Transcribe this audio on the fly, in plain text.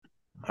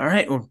All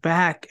right, we're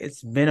back.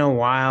 It's been a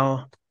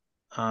while.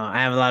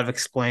 I have a lot of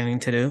explaining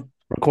to do.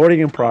 Recording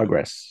in Uh,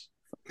 progress.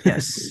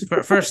 yes.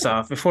 First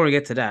off, before we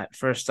get to that,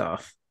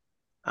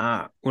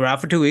 we're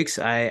out for 2 weeks.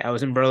 I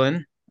was in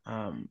Berlin.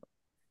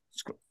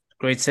 It's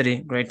great city,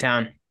 great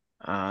town.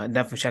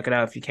 Definitely check it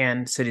out if you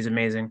can. City's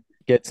amazing.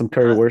 Get some Uh,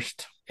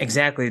 currywurst.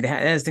 exactly. They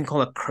have this thing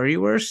called a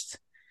currywurst.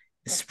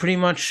 It's pretty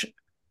much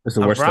It's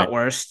the a worst thing.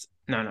 bratwurst.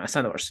 No, it's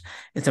not the worst.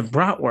 It's a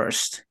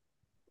bratwurst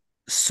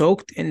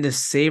soaked in the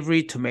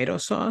savory tomato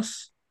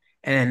sauce,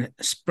 and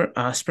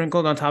then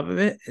sprinkled on top of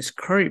it is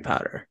curry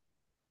powder.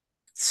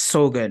 It's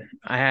so good.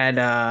 I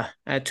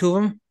had two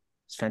of them.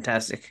 It's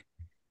fantastic.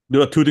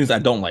 There are two things I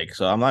don't like,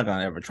 so I'm not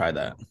gonna ever try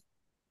that.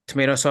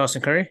 Tomato sauce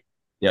and curry.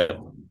 Yeah,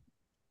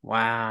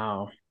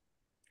 Wow.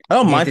 I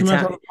don't You hate mind the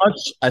tomato town sauce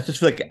much. I just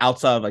feel like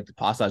outside of like the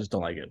pasta, I just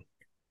don't like it.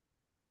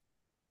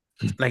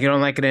 like you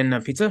don't like it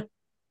in pizza?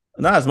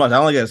 Not as much. I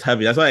don't like it as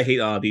heavy. That's why I hate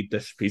deep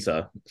dish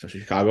pizza, especially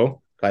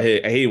Chicago. I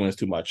hate it when it's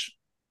too much.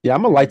 Yeah,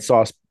 I'm a light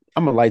sauce.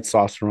 I'm a light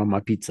saucer on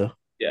my pizza.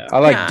 Yeah, I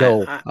like Yeah,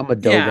 dough. I'm a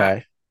dough yeah.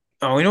 guy.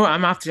 Oh, you know what?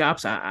 I'm after the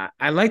opposite.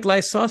 I like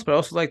light sauce, but I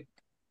also like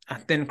a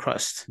thin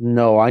crust.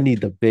 No, I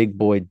need the big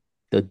boy,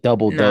 the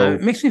double Nah, it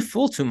dough. makes me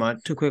full too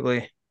much too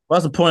quickly.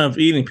 what's the point of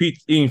eating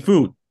pizza, eating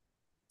food?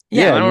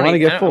 Yeah, Yeah, but I you don't want to want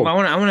get to. full. I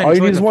want to All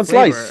you need enjoy is the one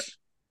flavor. slice.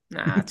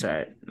 Nah, that's all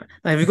right.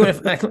 Like if you go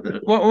to like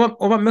what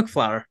about milk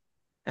flour?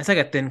 That's like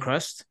a thin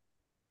crust.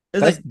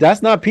 It's That's like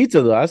that's not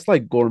pizza though. That's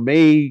like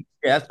gourmet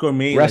yeah, that's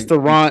gourmet, like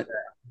restaurant,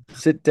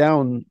 sit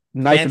down,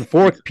 knife and fancy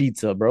fork pizza.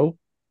 pizza, bro.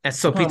 That's I'm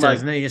so talking pizza, about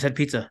isn't it? You just had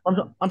pizza. I'm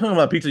talking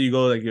about pizza. You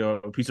go like your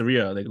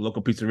pizzeria, like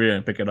local pizzeria,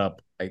 and pick it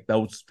up. Like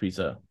those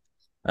pizza.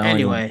 I don't even.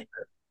 Anyway,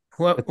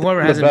 whoever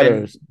The hasn't better,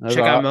 been, as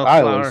check out Milk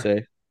I always Flour.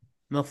 say.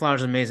 Milk Flour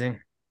is amazing.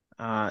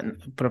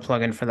 Put a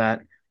plug in for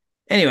that.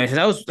 Anyway, so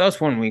that was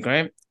one week,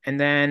 right? And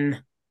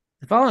then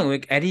the following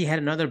week, Eddie had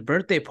another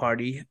birthday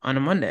party on a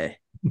Monday.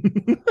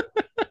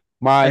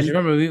 As you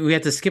Mine, remember, we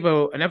had to skip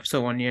an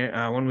episode 1 year,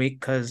 1 week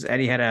because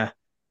Eddie had a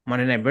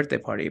Monday night birthday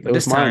party. it But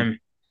was this mine, time,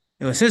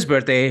 it was his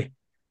birthday.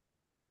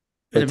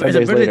 but It 10 was a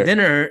days birthday later.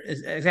 dinner.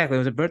 Exactly, it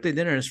was a birthday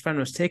dinner his friend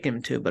was taking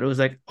him to, but it was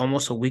like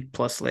almost a week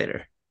plus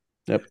later.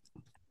 Yep.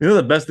 You know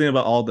the best thing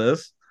about all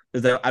this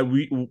is that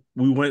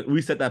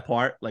we set that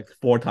part like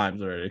 4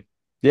 times already.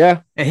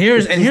 Yeah. And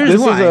here's This and is here's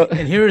this is why. a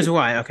And here's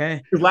why.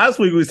 Okay. Last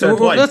week we said So it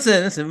twice.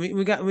 listen.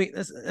 We got we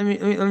let's, let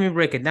me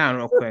break it down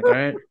real quick. All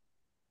right.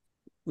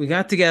 We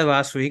got together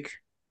last week.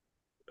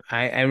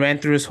 I ran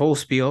through his whole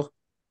spiel.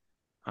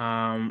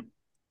 Um,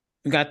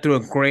 we got through a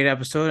great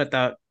episode. I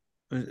thought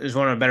it was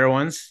one of the better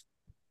ones.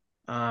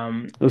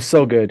 It was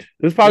so good.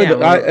 It was probably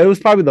Yeah. it was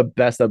probably the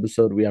best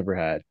episode we ever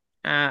had.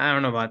 I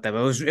don't know about that, but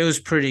it was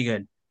pretty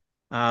good.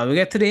 We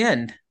got to the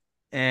end,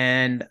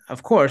 and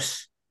of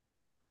course,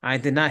 I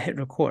did not hit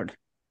record,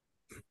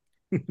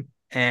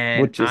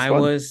 and Which is I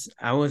fun. was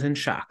I was in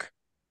shock.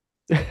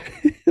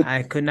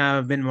 I could not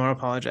have been more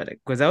apologetic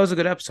because that was a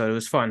good episode. It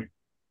was fun.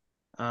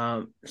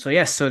 So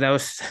yes, so that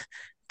was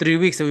 3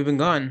 weeks that we've been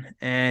gone,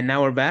 and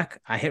now we're back.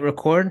 I hit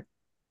record,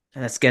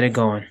 and let's get it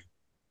going.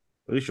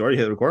 Are you sure you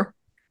hit record?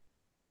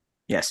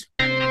 Yes.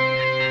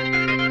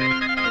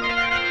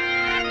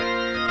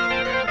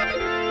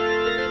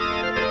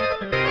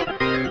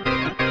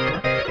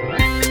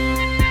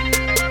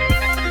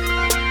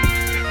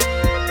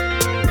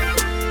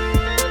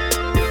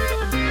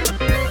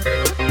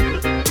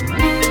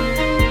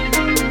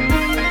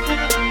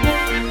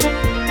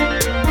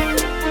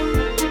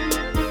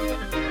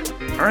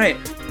 All right.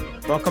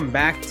 Welcome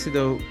back to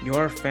the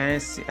Your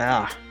Fantasy.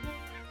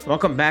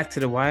 Welcome back to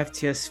the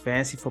YFTS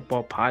Fantasy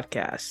Football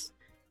Podcast.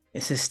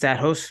 It's his stat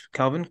host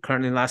Kelvin,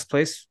 currently last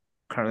place,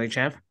 currently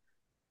champ.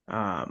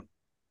 Um,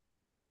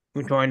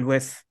 we're joined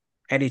with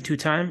Eddie Two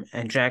Time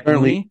and Jack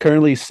currently Mooney.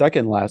 currently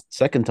second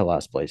to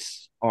last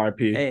place.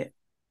 RP. Hey,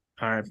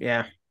 all right,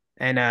 yeah,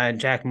 and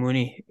Jack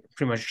Mooney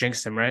pretty much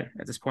jinxed him right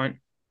at this point.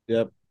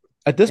 Yep.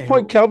 At this And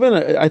point, Kelvin,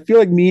 I feel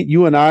like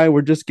you and I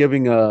were just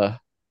giving a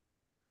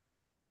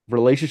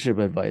relationship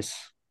advice,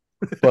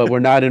 but we're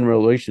not in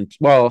relations.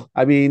 Well,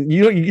 I mean,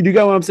 you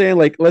get what I'm saying?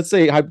 Like, let's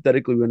say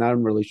hypothetically we're not in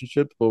a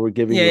relationship, but we're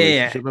giving yeah,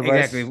 relationship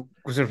advice. exactly.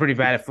 Because we're pretty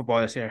bad at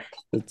football this year.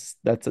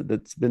 That's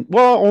been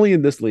well only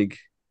in this league.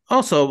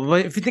 Also,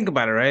 but if you think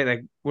about it, right,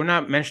 like we're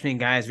not mentioning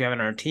guys we have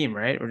on our team,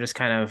 right? We're just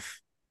kind of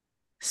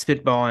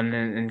spitballing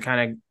and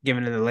kind of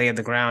giving it the lay of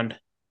the ground.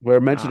 We're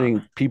Uh,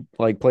 mentioning people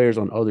like players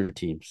on other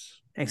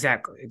teams,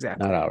 exactly, not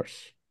exactly.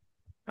 ours.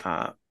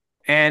 Uh,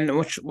 and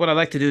what I'd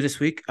like to do this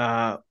week,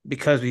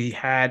 because we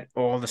had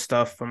all the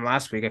stuff from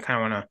last week, I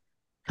kind of want to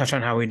touch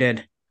on how we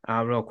did,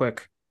 real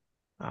quick.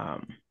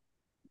 Um,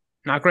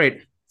 not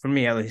great for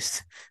me at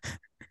least.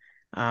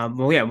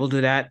 But yeah, we'll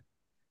do that.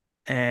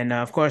 And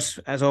of course,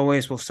 as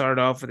always, we'll start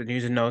off with the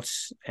news and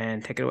notes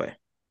and take it away.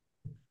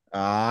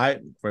 All right.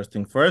 First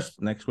thing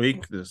first. Next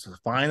week, this is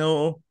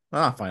final.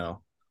 Not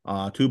final.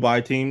 Two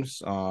bye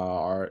teams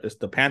are it's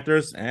the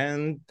Panthers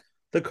and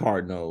the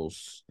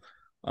Cardinals.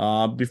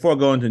 Before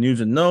going to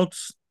news and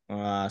notes,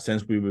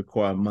 since we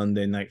record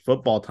Monday night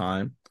football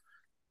time,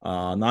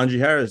 Najee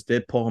Harris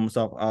did pull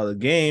himself out of the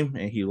game,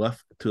 and he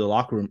left to the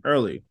locker room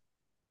early.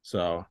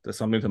 So there's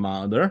something to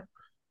monitor.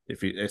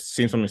 If it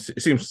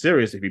seems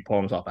serious if he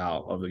pulled himself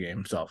out of the game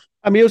himself.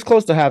 I mean, it was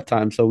close to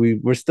halftime, so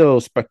we're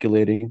still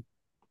speculating.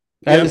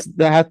 Yeah,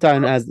 The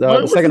halftime as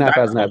the second half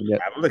hasn't happened yet.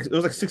 It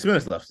was like 6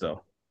 minutes left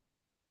still.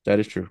 That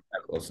is true.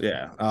 That close.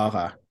 Yeah.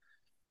 Okay.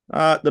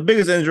 The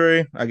biggest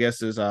injury, I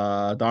guess, is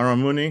Darnell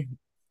Mooney,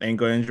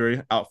 ankle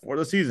injury, out for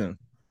the season.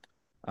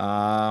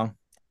 I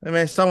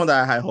mean, someone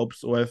that I had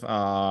hopes with.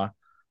 Now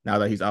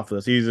that he's out for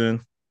the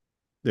season,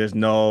 there's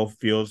no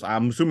Fields.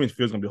 I'm assuming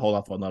Fields gonna be hold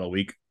off for another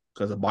week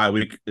because the bye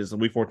week is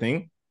week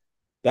 14.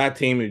 That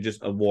team is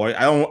just avoid.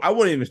 I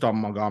wouldn't even start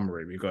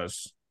Montgomery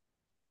because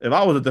if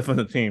I was a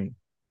defensive team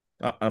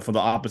for the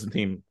opposite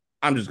team,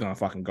 I'm just gonna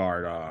fucking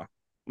guard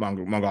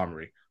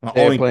Montgomery.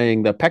 They're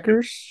playing the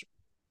Packers.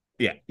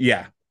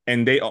 Yeah,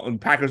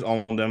 and Packers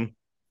own them.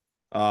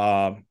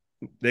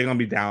 They're gonna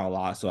be down a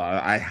lot, so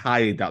I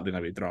highly doubt they're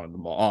gonna be throwing the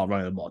ball,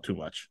 running the ball too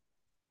much.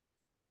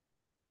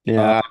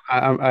 Yeah,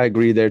 I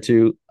agree there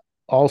too.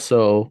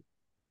 Also,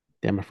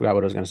 damn, I forgot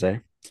what I was gonna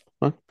say.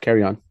 Well,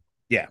 carry on.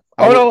 Yeah.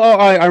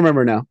 I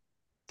remember now.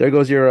 There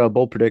goes your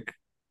bold predict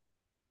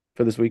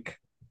for this week.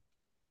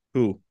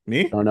 Who?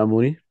 Me? Darnell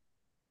Mooney.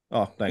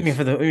 Oh, thanks. I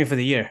mean for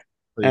the year.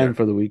 And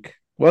for the week.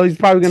 Well, he's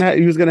probably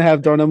he was gonna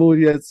have Darnell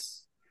Mooney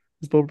as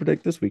his bold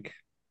predict this week.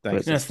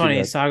 Thanks. It's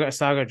funny.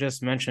 Saga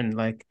just mentioned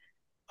like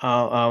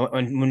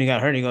when Mooney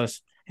got hurt, he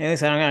goes, "Hey,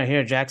 listen, I gotta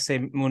hear Jack say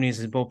Mooney's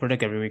his bold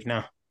predict every week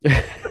now."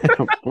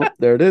 Well,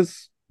 there it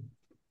is.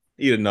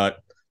 Eat a nut.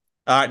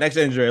 All right, next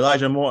injury.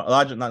 Elijah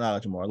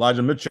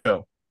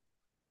Mitchell.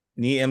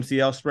 Knee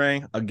MCL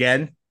sprain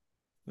again.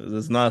 This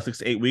is not 6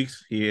 to 8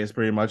 weeks. He is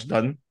pretty much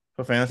done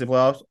for fantasy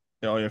playoffs.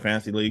 Your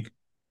fantasy league.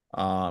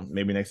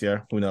 Maybe next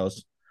year. Who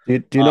knows?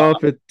 Do you know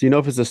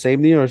if it's the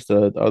same knee or it's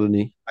the other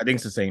knee? I think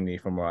it's the same knee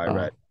from what I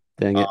read.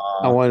 Dang it!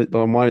 I wanted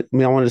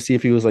to see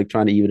if he was like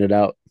trying to even it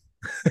out.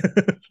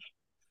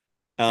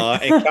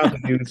 And count the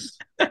news.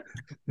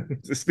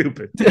 It's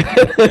stupid.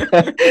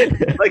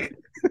 Like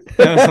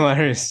that was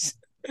hilarious.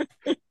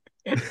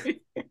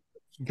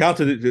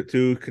 Counter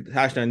to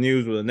hashtag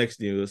news with the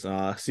next news.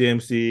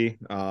 CMC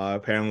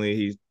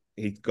apparently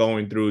he's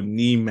going through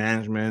knee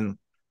management.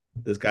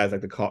 This guy's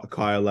like the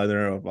Kyle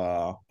Leonard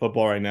of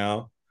football right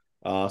now.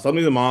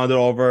 Something to monitor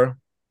over.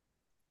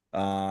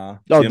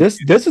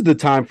 This is the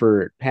time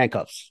for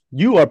handcuffs.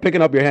 You are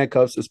picking up your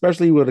handcuffs,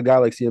 especially with a guy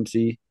like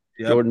CMC.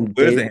 Yep.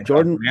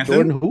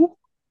 Jordan who?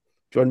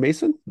 Jordan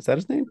Mason? Is that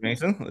his name?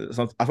 Mason?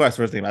 I forgot his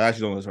first name. I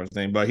actually don't know his first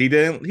name, but he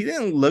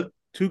didn't look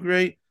too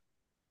great.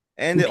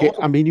 And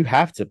you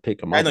have to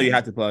pick him up. I know you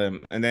have to play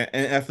him, and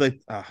I feel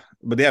like,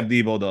 but they have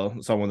Debo though,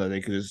 someone that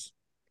they could just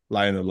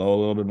lie in the low a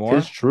little bit more.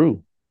 It's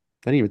true.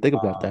 I didn't even think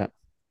about that.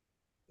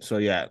 So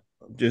yeah,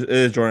 it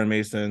is Jordan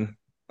Mason.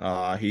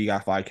 He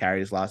got 5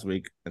 carries last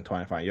week and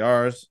 25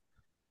 yards.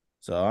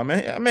 So I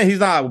mean, he's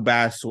not a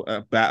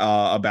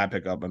bad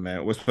pickup. I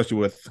mean, especially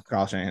with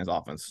Kyle Shanahan's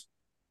offense.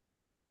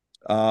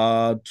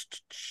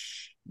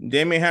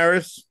 Damian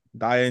Harris,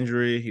 thigh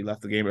injury. He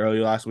left the game early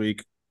last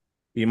week.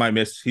 He might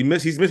miss. He's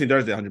missing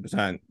Thursday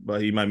 100%,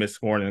 but he might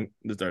miss morning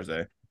this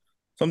Thursday.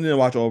 Something to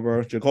watch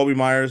over. Jacoby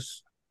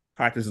Myers,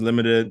 practice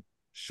limited,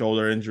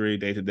 shoulder injury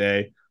day to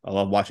day. I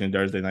love watching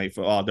Thursday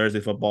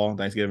football,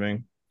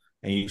 Thanksgiving,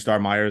 and you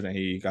start Myers and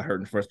he got hurt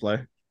in the first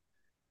play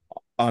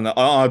on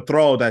a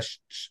throw that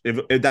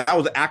if that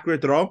was an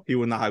accurate throw, he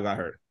would not have got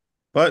hurt.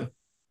 But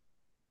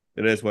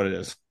it is what it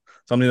is.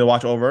 Something to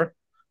watch over.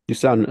 You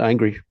sound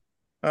angry.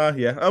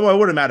 Yeah. Well, it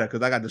wouldn't matter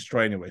because I got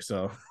destroyed anyway.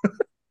 So.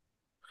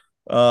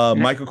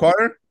 Michael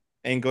Carter,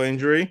 ankle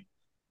injury,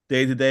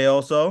 day to day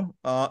also.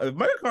 If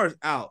Michael Carter's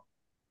out,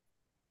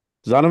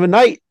 Zonovan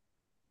Knight.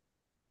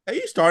 Are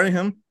you starting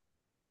him?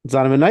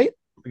 Zonovan Knight?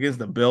 Against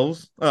the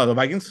Bills? Oh, the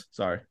Vikings?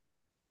 Sorry.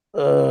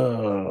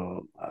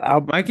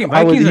 Vikings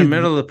are in the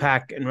middle of the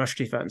pack in rush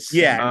defense.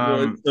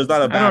 Yeah. It's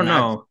not a bad I don't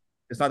know.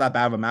 It's not that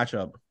bad of a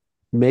matchup.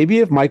 Maybe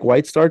if Mike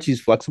White starts,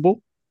 he's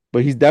flexible,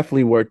 but he's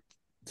definitely worth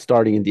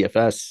starting in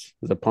DFS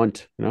as a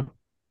punt, you know?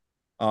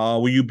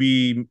 Will you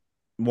be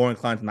more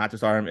inclined not to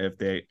start him if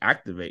they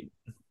activate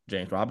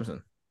James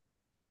Robinson?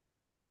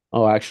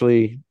 Oh,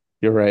 actually,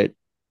 you're right.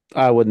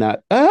 I would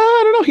not. I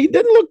don't know. He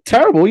didn't look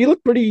terrible. He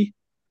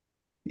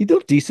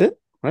looked decent,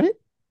 right?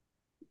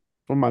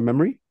 From my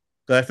memory.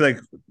 So I feel like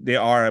they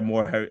are a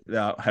more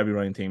heavy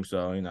running team.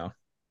 So, you know.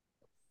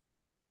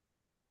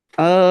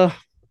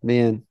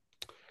 Man,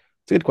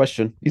 it's a good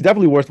question. He's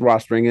definitely worth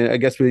rostering. I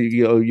guess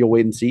you'll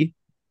wait and see.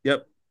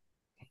 Yep.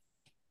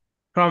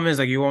 Problem is,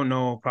 like, you won't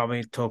know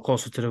probably till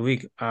closer to the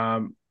week.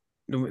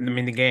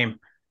 The game,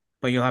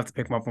 but you'll have to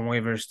pick him up on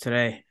waivers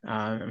today.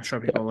 I'm sure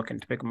people are looking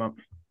to pick him up.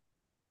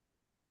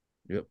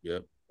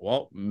 Yep.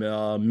 Well,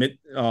 mid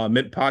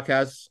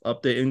podcast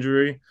update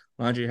injury.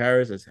 Najee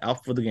Harris is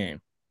out for the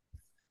game.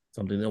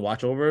 Something to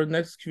watch over the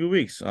next few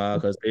weeks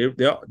because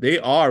they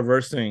are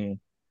versing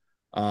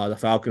the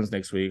Falcons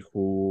next week,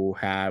 who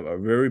have a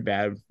very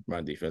bad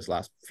run defense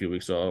last few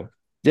weeks. So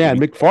yeah, and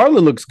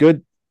McFarland looks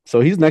good. So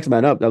he's next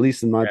man up, at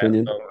least in my Yeah,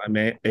 opinion. so, I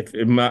mean, if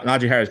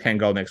Najee Harris can't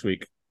go next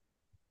week,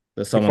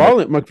 there's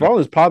someone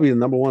McFarland is probably the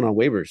number one on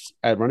waivers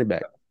at running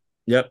back.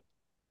 Yep.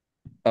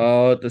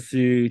 Let's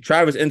see.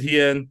 Travis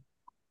Etienne,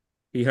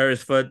 he hurt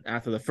his foot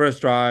after the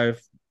first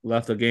drive,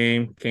 left the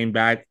game, came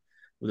back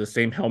with the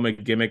same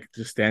helmet gimmick,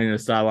 just standing on the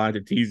sideline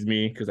to tease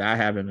me because I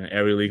have him in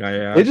every league I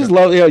have. They just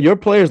love, your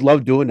players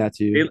love doing that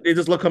to you. They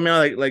just look coming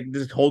out like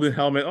just holding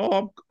helmet.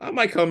 Oh, I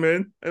might come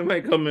in. I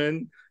might come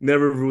in.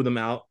 Never rule them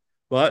out.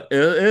 But it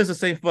is the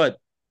same foot.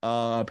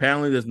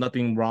 Apparently there's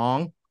nothing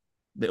wrong.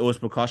 It was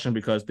precaution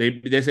because they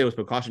say it was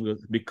precaution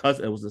because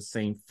it was the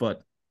same foot.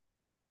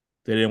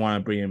 They didn't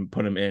want to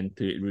put him in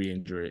to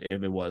re-injure it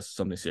if it was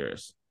something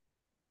serious.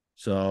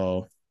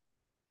 So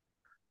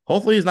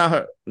hopefully he's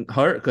not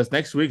hurt because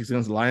next week it's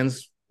against the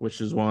Lions,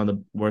 which is one of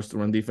the worst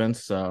run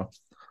defense. So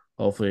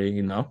hopefully,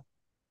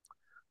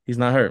 he's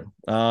not hurt.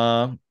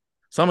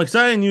 Some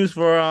exciting news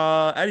for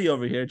Eddie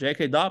over here.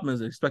 J.K. Dobbins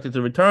is expected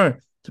to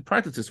return to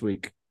practice this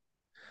week.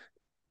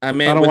 I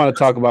don't want to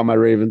talk about my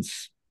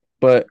Ravens,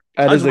 but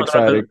that is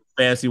exciting.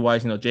 Fantasy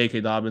wise,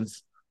 J.K.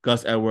 Dobbins,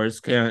 Gus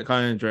Edwards,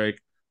 Kenyan Drake.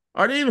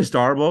 Are they even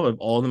startable if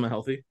all of them are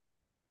healthy?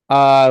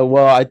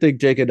 Well, I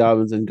think J.K.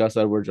 Dobbins and Gus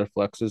Edwards are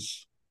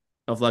flexes.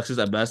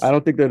 Flexes at best. I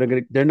don't think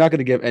they're not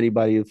gonna give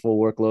anybody a full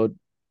workload.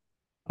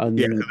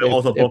 Yeah, they're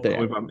also both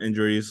coming from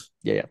injuries.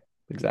 Yeah,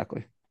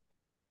 exactly.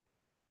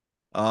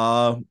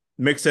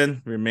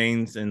 Mixon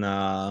remains in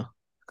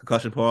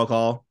concussion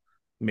protocol.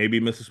 Maybe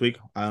missed this week.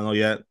 I don't know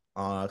yet.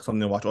 Something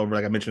to watch over,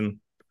 like I mentioned.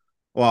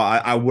 Well,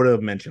 I would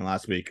have mentioned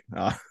last week.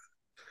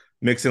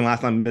 Mixon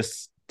last time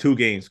missed 2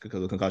 games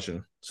because of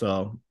concussion.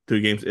 So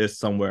 2 games is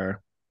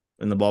somewhere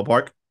in the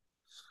ballpark.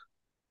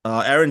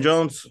 Aaron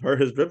Jones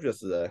hurt his rib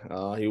yesterday.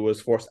 He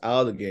was forced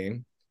out of the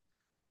game.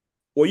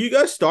 Will you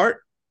guys start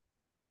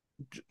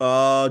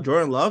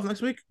Jordan Love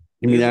next week?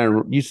 You mean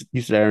Aaron? You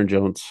said Aaron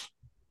Jones.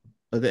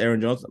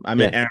 Aaron Jones? I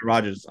mean Aaron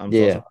Rodgers. I'm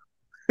so sorry.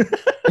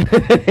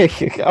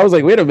 I was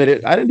like, wait a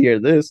minute, I didn't hear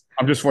this.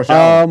 I'm just forced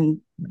out.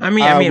 I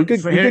mean, we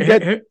could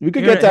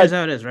get that.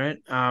 How it is, right?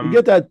 We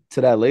get that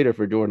to that later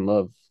for Jordan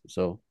Love.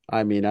 So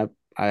I mean, I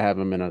have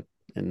him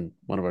in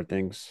one of our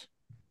things.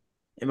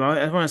 Well,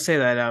 I want to say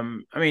that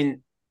I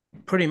mean,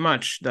 pretty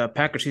much the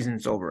Packers season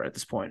is over at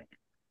this point.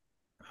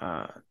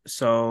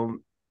 So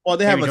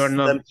they have a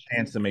slim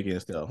chance to make it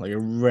still, like a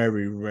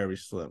very, very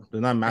slim.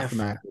 They're not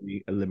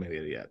mathematically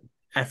eliminated yet.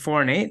 At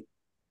 4-8,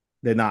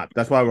 they're not.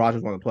 That's why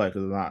Rodgers want to play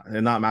because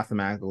they're not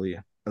mathematically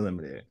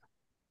eliminated.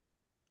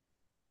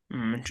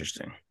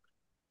 Interesting.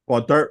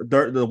 Well,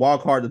 the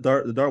wild card, the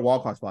dirt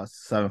wild card spot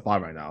is 7-5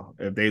 right now.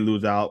 If they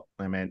lose out,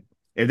 I mean,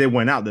 if they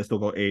win out, they still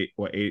go 9-8.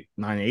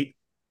 8-8.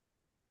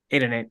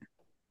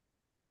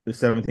 There's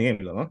 17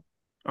 games, huh?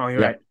 Oh,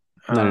 you're right.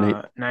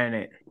 9-8.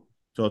 9-8.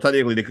 So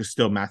technically, they could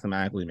still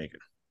mathematically make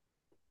it.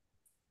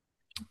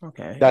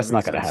 Okay, that's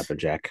not going to happen,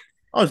 Jack.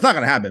 Oh, it's not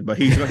going to happen. But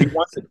he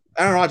wants it.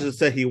 Aaron Rodgers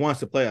said he wants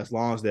to play as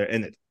long as they're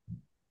in it.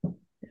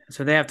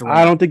 So they have to win.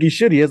 I don't think he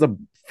should. He has a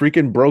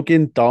freaking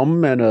broken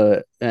thumb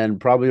and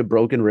probably a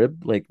broken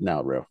rib. Like,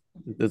 no, bro,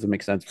 it doesn't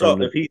make sense.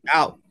 So if he's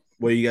out,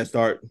 where you guys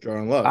start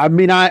Jordan Love? I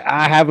mean,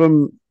 I have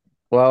him.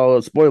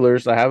 Well,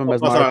 spoilers. I have him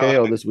as my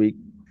RKO this week.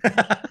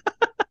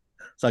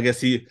 So I guess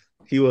he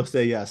will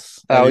say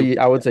yes.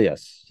 I would say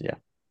yes. Yeah.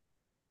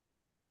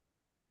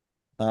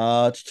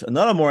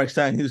 Another more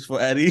exciting news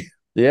for Eddie.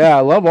 Yeah, I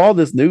love all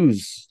this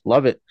news.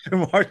 Love it.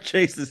 Ja'Marr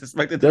Chase is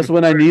expected. Just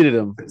when I needed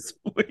him this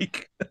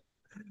week.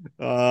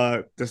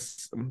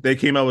 They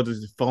came out with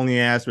this phony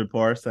ass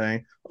report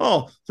saying,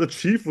 "Oh, the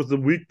Chief was the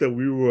week that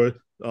we were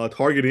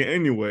targeting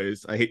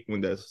anyways." I hate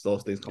when those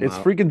things come out. It's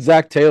freaking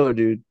Zach Taylor,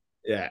 dude.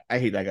 Yeah, I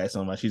hate that guy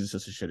so much. He's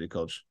just a shitty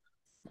coach.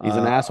 He's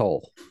an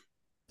asshole.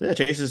 Yeah,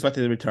 Chase is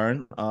expected to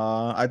return.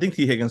 I think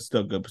T. Higgins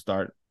still good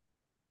start.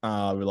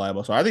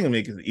 Reliable. So I think it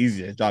makes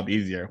his job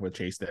easier with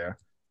Chase there.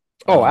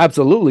 Oh,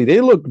 absolutely.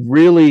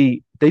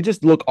 They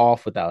just look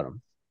off without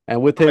him.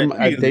 And with him,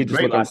 they just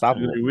look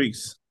unstoppable. 3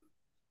 weeks.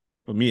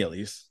 For me, at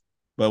least.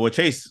 But with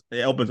Chase,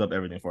 it opens up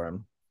everything for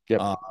him.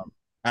 Yep.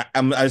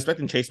 I'm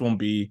expecting Chase won't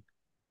be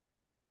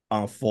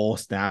on a full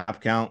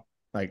snap count.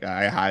 Like,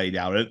 I highly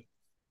doubt it.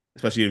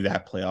 Especially if they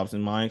have playoffs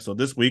in mind. So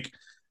this week,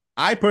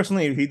 I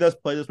personally, if he does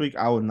play this week,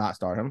 I would not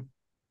start him.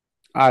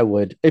 I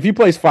would. If he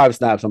plays 5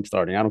 snaps, I'm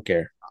starting. I don't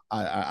care.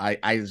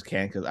 I just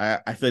can't because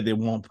I feel like they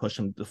won't push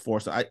him to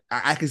force. I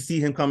can see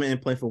him coming in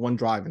playing for one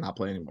drive and not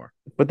play anymore.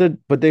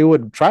 But they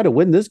would try to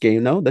win this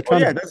game, no? They're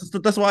trying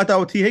that's what I thought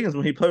with T. Higgins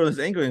when he played with his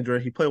ankle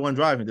injury. He played one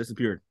drive and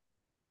disappeared.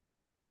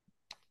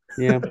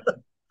 Yeah.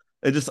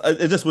 it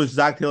just with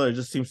Zach Taylor, it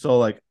just seems so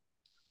like,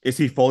 is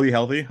he fully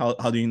healthy? How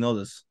do you know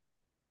this?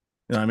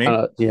 You know what I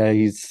mean? Yeah,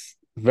 he's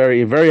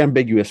very, very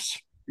ambiguous.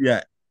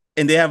 Yeah.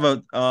 And they have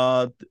a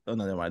oh no,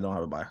 never mind, I don't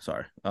have a bye.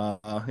 Sorry.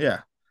 Yeah.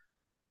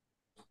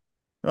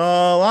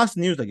 Last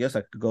news, I guess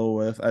I could go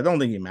with. I don't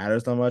think it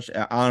matters that much.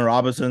 Allen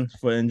Robinson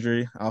for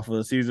injury out for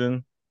the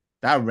season.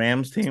 That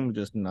Rams team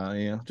just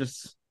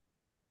just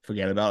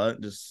forget about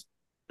it. Just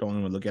don't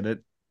even look at it.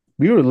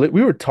 We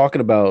were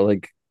talking about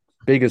like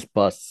biggest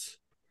busts.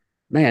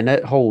 Man,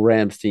 that whole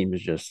Rams team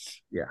is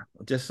just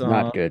just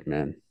not good,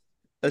 man.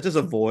 it's just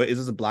a void. It's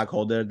just a black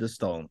hole there. Just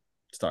don't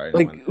start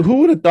Like, anyone. who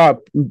would have thought,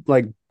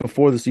 like,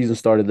 before the season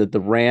started, that the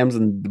Rams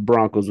and the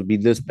Broncos would be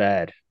this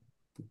bad?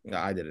 No,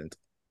 I didn't.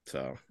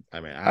 So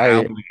I mean, I I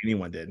don't think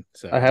anyone did.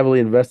 I heavily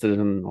invested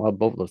in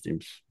both of those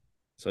teams.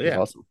 So It's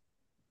awesome.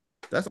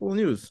 that's all the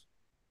news.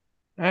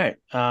 All right.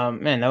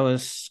 Man, that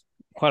was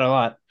quite a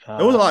lot.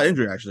 There was a lot of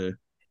injury actually.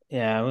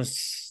 Yeah,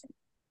 it's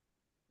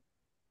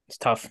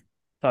tough.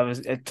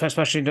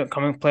 Especially the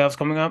coming playoffs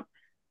coming up.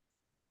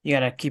 You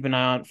gotta keep an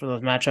eye out for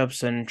those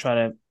matchups and try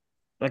to,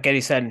 like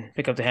Eddie said,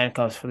 pick up the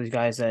handcuffs for these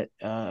guys that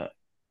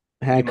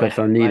Handcuffs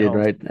are needed,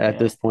 right? At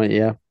this point,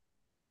 yeah.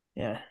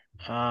 Yeah.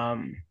 All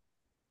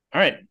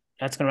right.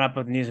 That's gonna wrap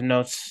up the news and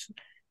notes,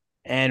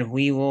 and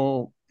we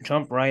will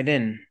jump right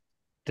in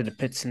to the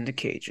pits and the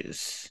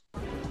cages.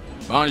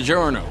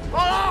 Buongiorno.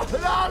 Oh, no,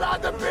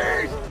 not the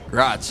beast!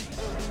 Grazie.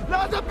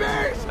 Not the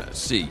beast!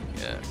 Si,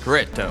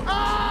 corretto. All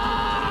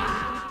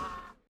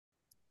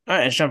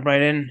right, let's jump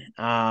right in.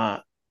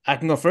 I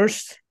can go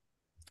first.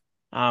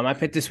 My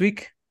pick this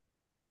week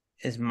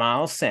is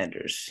Miles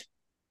Sanders.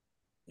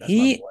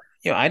 I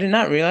did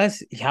not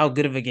realize how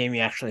good of a game he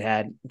actually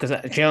had because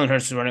Jalen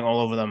Hurts is running all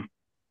over them.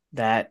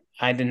 That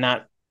I did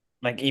not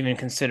even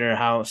consider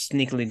how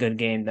sneakily good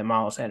game that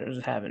Miles Sanders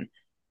was having.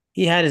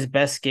 He had his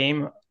best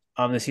game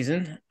of the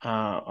season,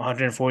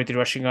 143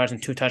 rushing yards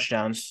and 2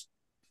 touchdowns,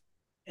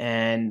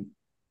 and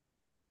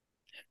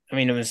I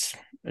mean it was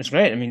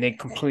great. I mean they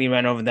completely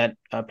ran over that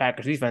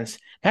Packers defense.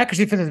 Packers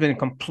defense has been a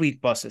complete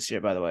bust this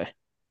year, by the way.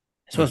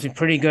 It's supposed to be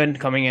pretty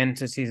good coming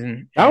into the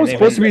season. That was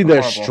supposed to be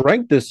their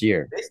strength this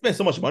year. They spent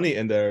so much money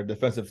in their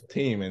defensive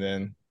team, and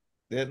then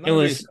it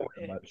was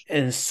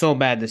so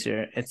bad this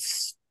year.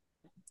 It's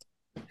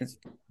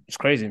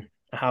crazy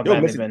how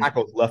bad they've been.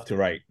 Tackles left to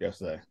right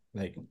yesterday.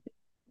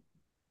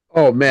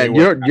 Oh man,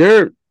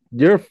 your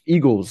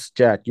Eagles,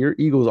 Jack, your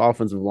Eagles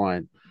offensive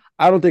line.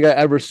 I don't think I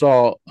ever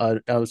saw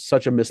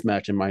such a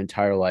mismatch in my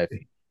entire life.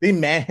 They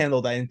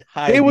manhandled that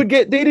entire.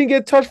 They didn't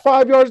get touched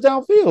 5 yards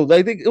downfield.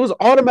 I think it was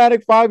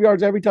automatic 5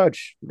 yards every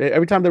touch,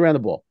 every time they ran the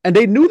ball, and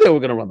they knew they were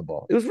going to run the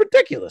ball. It was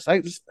ridiculous.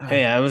 It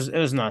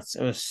was nuts.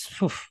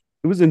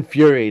 It was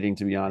infuriating,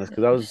 to be honest,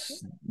 because I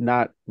was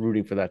not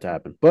rooting for that to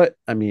happen. But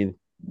I mean,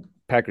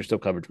 Packers still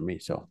covered for me,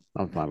 so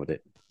I'm fine with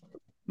it.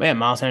 But yeah,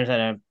 Miles Sanders had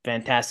a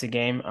fantastic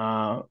game.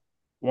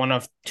 One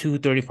of 2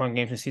 30-point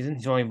games this season.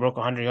 He's only broke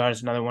 100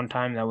 yards another one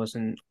time. That was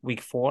in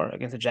week 4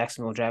 against the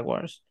Jacksonville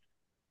Jaguars.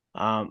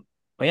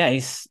 But yeah,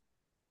 he's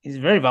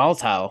very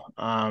volatile.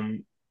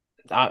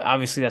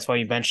 Obviously that's why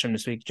you benched him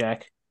this week,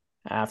 Jack,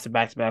 after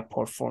back-to-back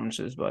poor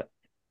performances. But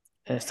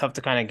it's tough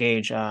to kind of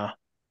gauge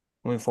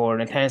moving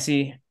forward. In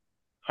Tennessee,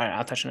 all right,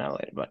 I'll touch on that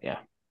later. But yeah,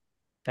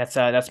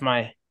 that's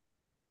my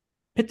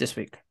pit this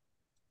week.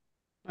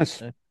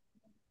 Nice.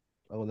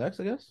 I'll go next,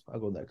 I guess. I'll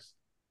go next.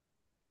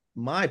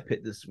 My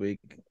pit this week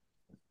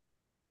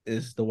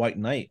is the White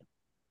Knight.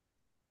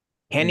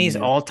 Kenny's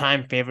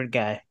all-time favorite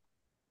guy.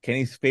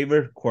 Kenny's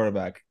favorite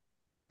quarterback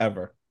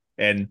ever.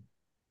 And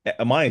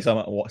Monty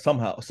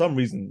some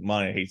reason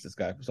Monty hates this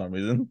guy for some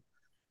reason.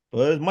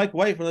 But it's Mike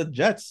White from the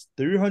Jets,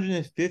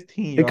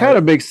 315 yards. It kind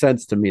of makes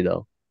sense to me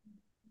though.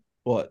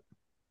 What?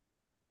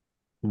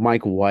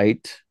 Mike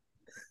White.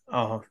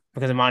 Oh,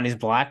 because Monty's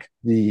black?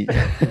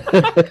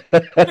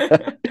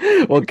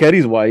 Well,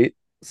 Kenny's white,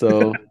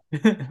 so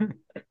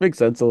makes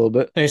sense a little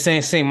bit. So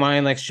you're saying Monty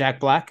likes Jack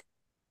Black?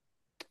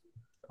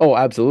 Oh,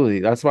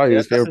 absolutely. That's why he's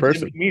his favorite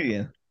person.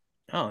 Comedian.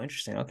 Oh,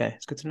 interesting. Okay,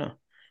 it's good to know.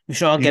 We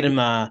should all get him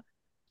a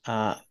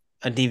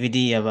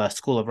DVD of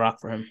School of Rock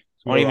for him,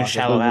 or even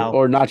Shallow Hal,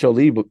 or Nacho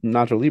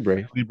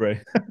Libre.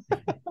 Libre.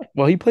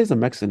 Well, he plays a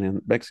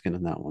Mexican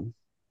in that one.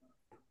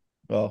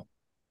 Well,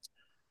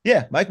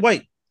 yeah, Mike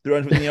White,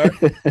 350 yards,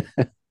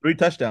 3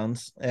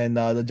 touchdowns, and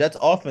the Jets'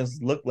 offense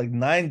looked like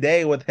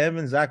 9-day with him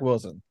and Zach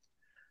Wilson.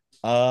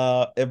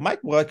 If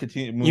Mike White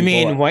continues, you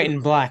mean white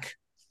and black?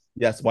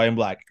 Yes, white and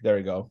black. There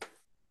we go.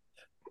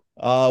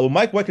 When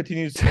Mike White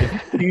continues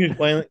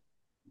playing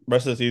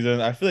rest of the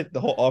season, I feel like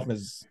the whole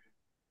offense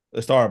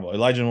is horrible.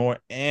 Elijah Moore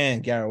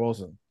and Garrett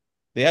Wilson.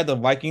 They had the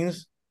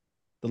Vikings,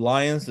 the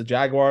Lions, the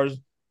Jaguars,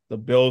 the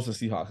Bills, the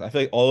Seahawks. I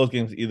feel like all those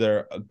games are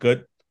either a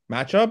good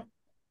matchup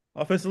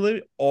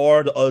offensively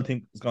or the other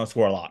team is going to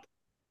score a lot.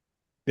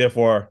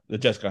 Therefore, the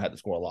Jets going to have to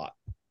score a lot.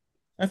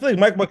 I feel like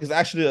Mike White is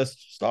actually a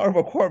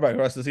startable quarterback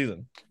the rest of the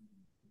season.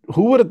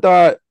 Who would have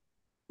thought?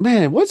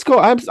 Man, what's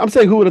going? I'm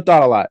saying who would have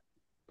thought a lot.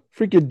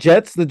 Freaking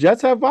Jets. The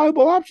Jets have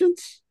viable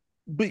options.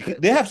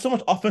 But they have so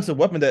much offensive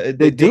weapon that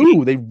they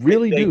do. They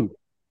really do.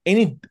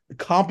 Any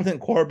competent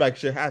quarterback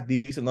should have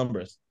decent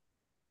numbers.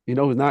 You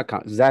know who's not?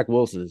 Zach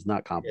Wilson is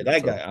not competent. Yeah,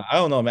 that guy. I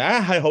don't know, man.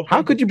 I hope.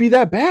 How could you be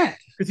that bad?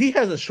 Because he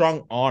has a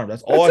strong arm.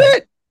 That's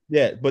it.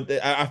 Yeah, but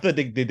I feel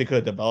like they could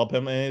have developed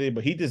him and anything,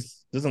 but he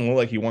just doesn't look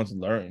like he wants to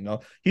learn.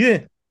 He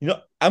didn't.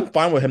 I'm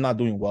fine with him not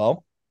doing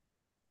well,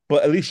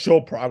 but at least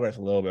show progress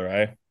a little bit,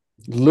 right?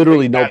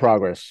 Literally no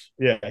progress.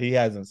 Yeah, he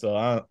hasn't. So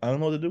I don't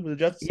know what to do with the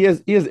Jets. He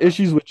has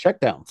issues with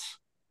checkdowns.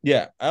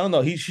 Yeah, I don't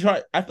know. I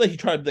feel like he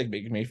tried to like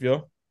Baker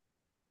Mayfield.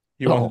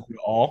 He wants to do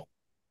it all.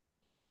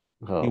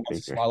 Oh, He wants the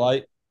Baker.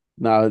 spotlight.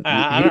 No,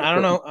 I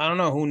don't know. I don't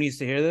know who needs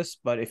to hear this,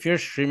 but if you're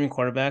streaming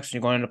quarterbacks and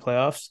you're going into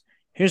playoffs,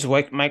 here's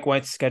Mike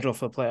White's schedule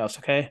for the playoffs.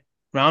 Okay,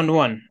 round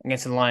 1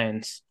 against the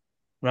Lions,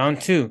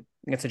 round 2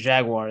 against the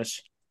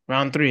Jaguars,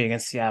 round 3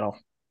 against Seattle.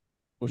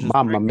 Which is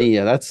Mamma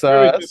mia, that's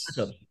very good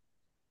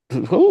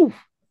matchup. Ooh,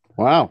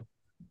 wow.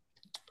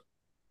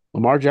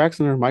 Lamar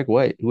Jackson or Mike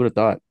White? Who would have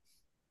thought?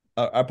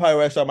 I probably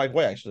would have shot Mike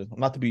White actually.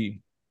 Not to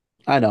be.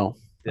 I know.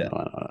 Yeah.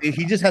 I know.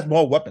 He just has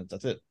more weapons.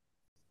 That's it.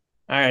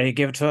 All right,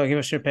 give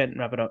us your pit and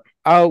wrap it up.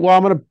 Well,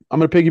 I'm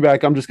gonna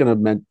piggyback. I'm just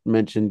gonna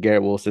mention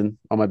Garrett Wilson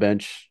on my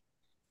bench,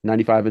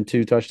 95 and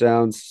 2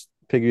 touchdowns.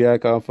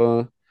 Piggyback off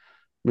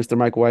Mr.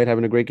 Mike White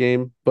having a great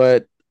game,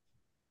 but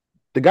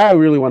the guy I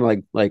really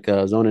want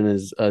to zone in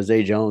is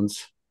Zay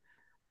Jones.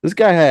 This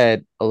guy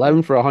had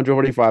 11 for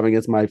 145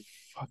 against my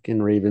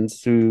fucking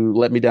Ravens, who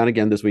let me down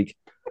again this week.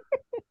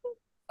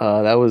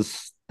 That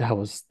was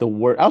the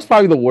worst. That was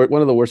probably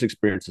one of the worst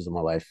experiences of my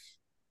life.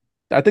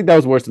 I think that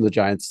was worse than the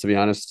Giants, to be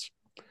honest,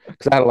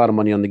 because I had a lot of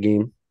money on the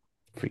game.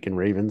 Freaking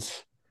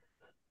Ravens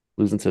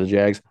losing to the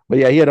Jags, but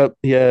yeah,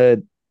 he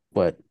had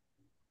what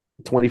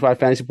 25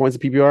 fantasy points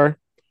of PPR,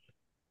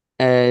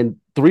 and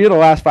 3 of the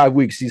last 5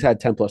 weeks he's had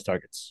 10 plus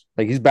targets.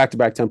 Like he's back to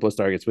back 10 plus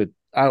targets with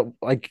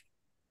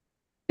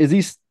is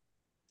he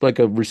like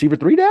a receiver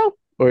 3 now,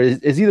 or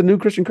is he the new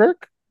Christian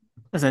Kirk?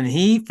 Listen,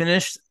 he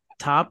finished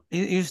top.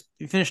 He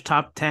finished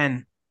top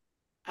 10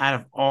 out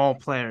of all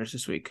players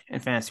this week in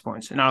fantasy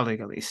points in our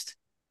league, at least.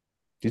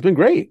 He's been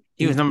great.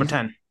 He was number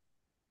 10.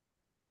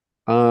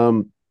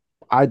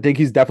 I think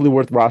he's definitely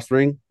worth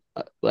rostering,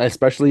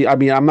 especially. I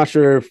mean, I'm not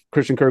sure if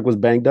Christian Kirk was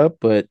banged up,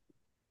 but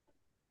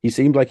he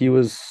seemed like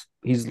he's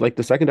like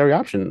the secondary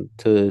option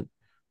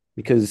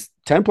because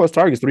 10 plus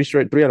targets,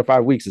 3 out of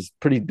 5 weeks is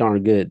pretty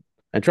darn good.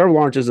 And Trevor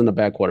Lawrence isn't a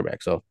bad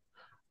quarterback, so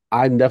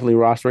I'm definitely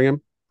rostering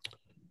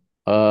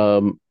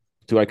him.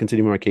 Do I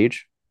continue my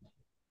cage?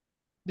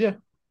 Yeah.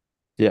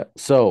 Yeah.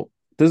 So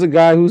there's a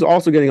guy who's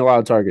also getting a lot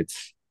of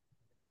targets.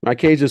 My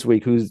cage this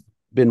week, who's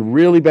been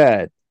really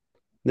bad.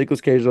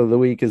 Nicholas Cage of the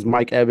week is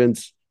Mike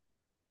Evans.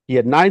 He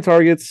had 9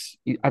 targets.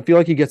 I feel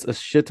like he gets a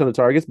shit ton of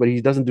targets, but he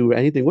doesn't do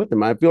anything with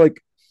them. I feel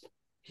like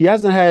he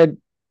hasn't had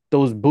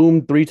those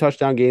boom 3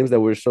 touchdown games that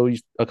we're so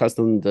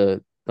accustomed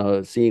to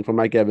seeing from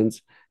Mike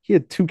Evans. He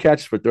had 2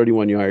 catches for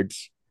 31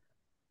 yards.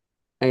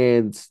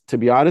 And to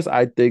be honest,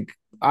 I think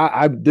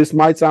this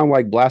might sound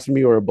like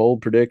blasphemy or a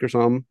bold predict or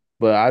something,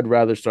 but I'd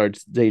rather start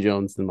Zay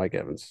Jones than Mike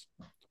Evans.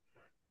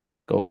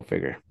 Go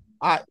figure.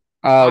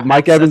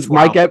 Mike Evans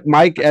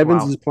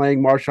is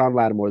playing Marshawn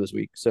Lattimore this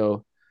week.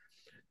 So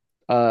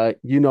the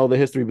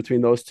history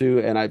between those two,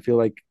 and I feel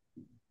like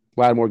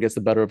Lattimore gets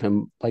the better of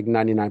him like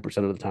 99%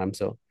 of the time.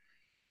 So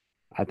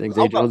I think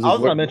Zay Jones. I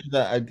was gonna mention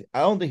that I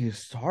don't think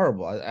he's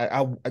horrible.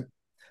 That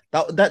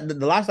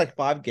the last like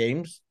 5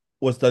 games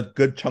was the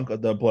good chunk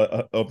of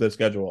the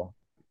schedule.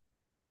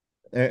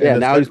 And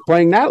now he's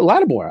playing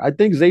Lattimore. I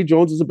think Zay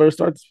Jones is a better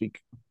start this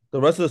week.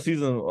 The rest of the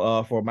season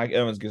for Mike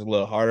Evans gets a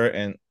little harder,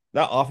 and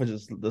that offense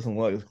just doesn't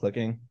look like it's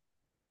clicking.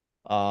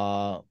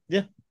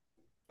 Yeah,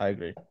 I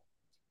agree.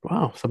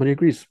 Wow, somebody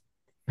agrees.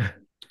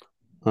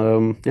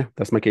 Yeah,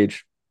 that's my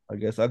cage. I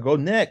guess I'll go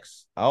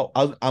next.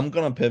 I'm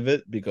gonna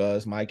pivot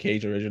because my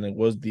cage originally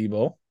was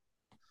Debo,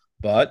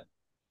 but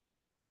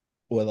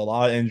with a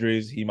lot of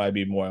injuries, he might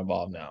be more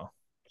involved now.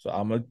 So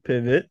I'm gonna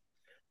pivot.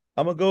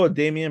 I'm gonna go with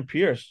Dameon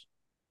Pierce.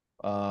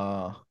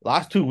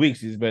 Last 2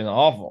 weeks he's been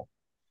awful.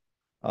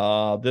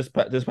 This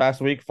past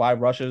week, 5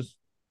 rushes,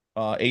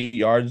 8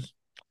 yards,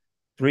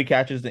 3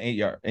 catches, and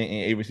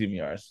 8 receiving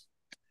yards.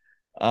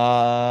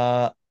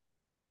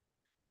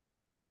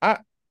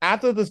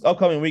 After this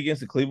upcoming week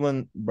against the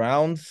Cleveland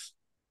Browns,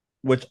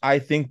 which I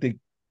think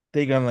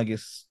they're gonna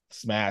get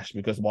smashed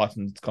because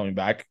Watson's coming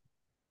back.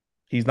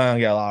 He's not gonna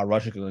get a lot of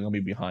rushes because they're gonna be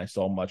behind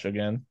so much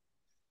again.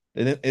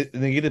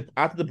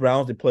 After the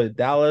Browns, they play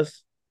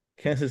Dallas,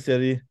 Kansas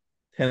City,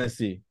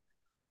 Tennessee.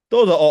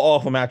 Those are all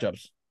awful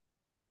matchups.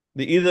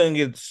 They either gonna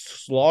get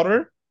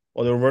slaughtered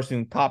or they're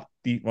reversing top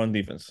deep run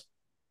defense.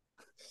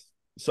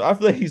 So I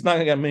feel like he's not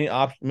gonna get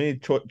many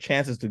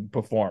chances to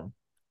perform.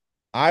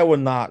 I would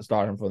not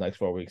start him for the next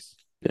 4 weeks.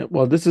 Yeah,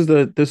 well, this is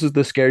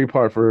the scary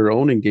part for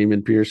owning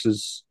Dameon Pierce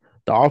is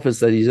the offense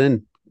that he's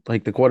in,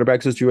 like the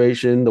quarterback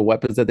situation, the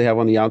weapons that they have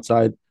on the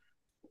outside,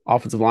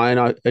 offensive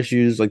line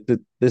issues. Like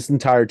this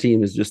entire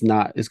team is just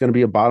not. It's going to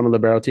be a bottom of the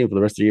barrel team for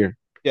the rest of the year.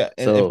 Yeah,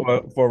 and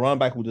for a running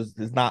back who just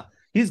is not,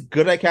 he's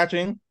good at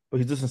catching,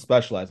 but he doesn't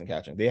specialize in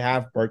catching. They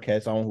have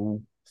Burkhead, someone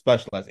who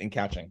specializes in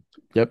catching.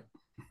 Yep.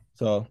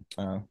 So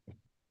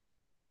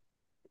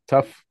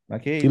tough.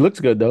 Okay. He looks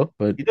good though,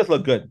 but he does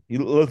look good. He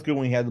looks good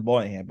when he has the ball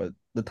in hand, but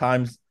the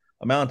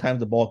amount of times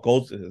the ball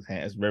goes to his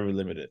hand is very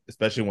limited,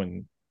 especially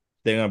when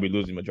they're gonna be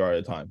losing majority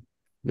of the time.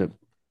 Yep.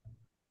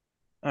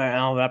 All right,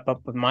 I'll wrap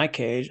up with my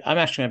cage. I'm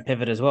actually gonna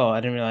pivot as well. I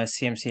didn't realize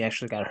CMC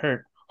actually got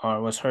hurt or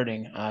was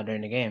hurting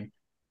during the game.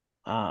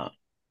 My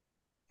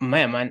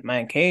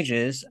cage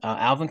is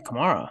Alvin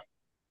Kamara.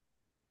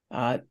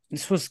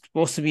 This was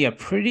supposed to be a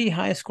pretty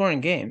high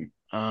scoring game.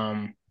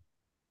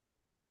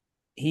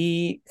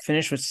 he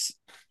finished with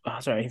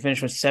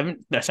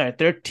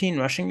 13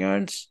 rushing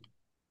yards,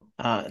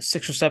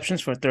 6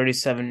 receptions for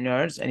 37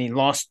 yards, and he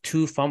lost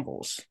 2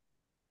 fumbles.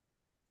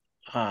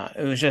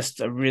 It was just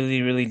a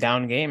really, really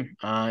down game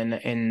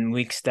in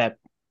weeks that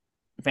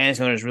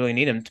fantasy owners really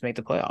need him to make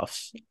the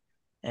playoffs.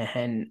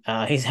 And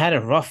he's had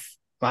a rough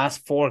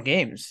last 4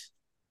 games.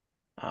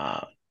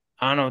 I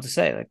don't know what to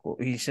say. Like,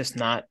 he's just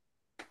not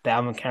the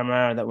Alvin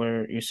Kamara that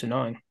we're used to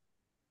knowing.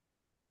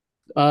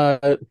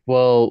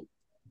 Well,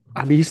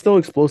 I mean, he's still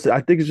explosive.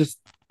 I think it's just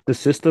the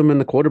system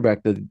and the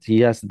quarterback that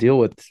he has to deal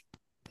with.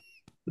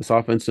 This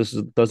offense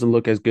just doesn't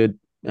look as good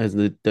as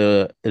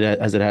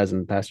as it has in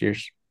the past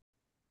years.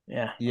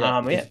 Yeah.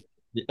 That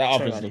Sorry,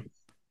 offense buddy. is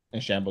in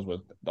shambles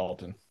with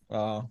Dalton.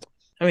 I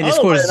I mean, they don't know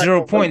scored why they're not 0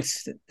 going-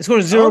 points. They scored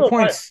I don't 0 know why-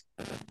 points.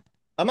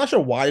 I'm not sure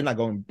why they're not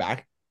going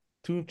back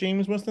to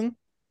James Winston.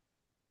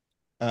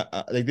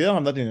 They don't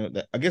have nothing.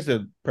 I guess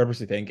they're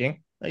purposely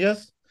tanking. I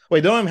guess.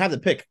 Wait, they don't even have the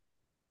pick.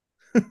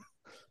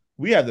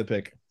 We have the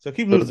pick, so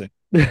keep losing.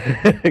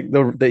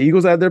 The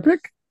Eagles had their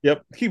pick.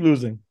 Yep, keep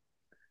losing.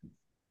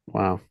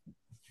 Wow. All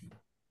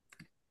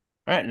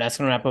right, and that's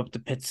gonna wrap up the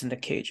pits and the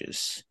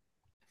cages.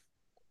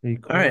 All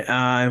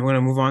right, we're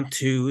gonna move on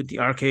to the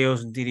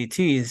RKOs and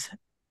DDTs,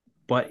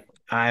 but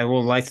I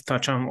would like to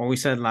touch on what we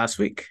said last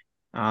week.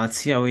 Let's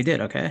see how we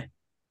did. Okay.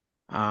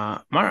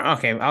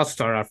 I'll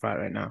start off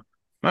right now.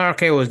 My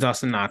RKO was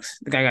Dawson Knox.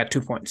 The guy got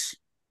 2 points.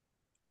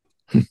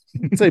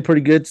 It's a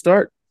pretty good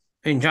start.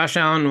 I mean, Josh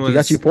Allen He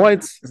got you was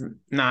points.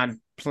 not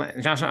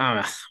playing. I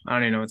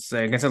don't even know what to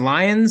say against the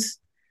Lions,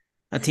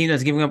 a team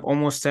that's giving up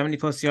almost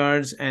 70+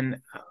 yards and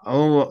a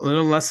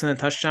little less than a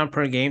touchdown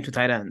per game to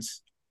tight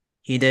ends.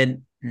 He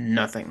did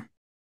nothing.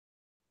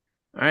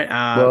 All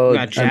right. We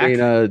got Jack. I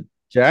mean,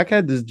 Jack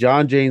had this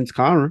John James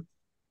Conner.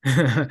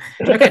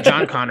 Jack had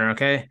John Connor.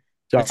 Okay.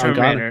 John The Connor.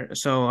 Terminator.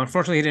 So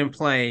unfortunately, he didn't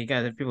play. He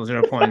got people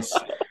 0 points.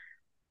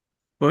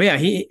 But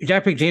yeah,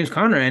 Jack picked James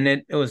Conner, and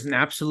it was an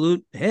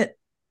absolute hit.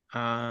 He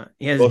has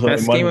his Both of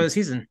best them game of money. the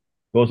season.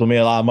 Those will make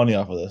a lot of money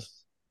off of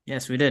this.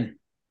 Yes, we did.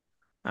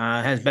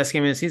 Has best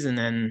game of the season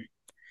and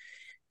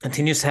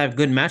continues to have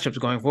good matchups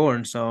going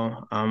forward.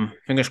 So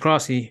fingers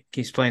crossed he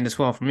keeps playing this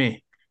well for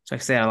me, so I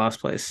can stay out of last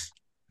place.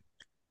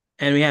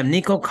 And we have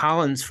Nico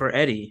Collins for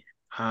Eddie.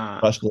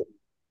 Crushed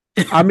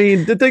it. I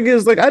mean, the thing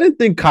is, like, I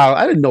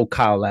didn't know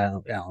Kyle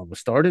Allen was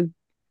starting.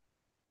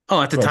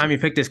 At the Right. time you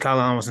picked this, Kyle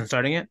Allen wasn't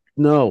starting it.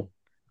 No.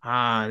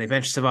 They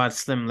benched Savard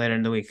Slim later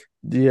in the week.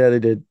 Yeah, they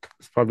did.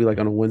 It's probably like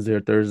on a Wednesday or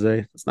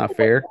Thursday. It's not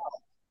fair.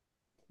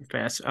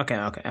 Okay,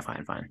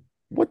 fine.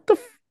 What the?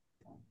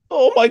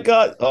 Oh my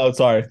god! Oh,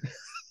 sorry.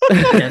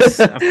 Yes,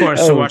 of course.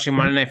 Oh. So watching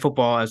Monday Night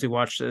Football as we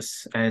watch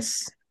this, and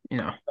it's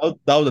That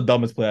was the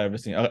dumbest play I've ever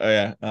seen.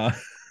 Yeah. All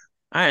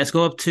right, let's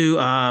go up to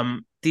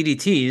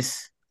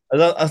DDTs.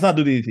 Let's not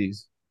do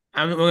DDTs.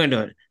 We're gonna do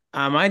it.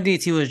 My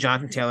DDT was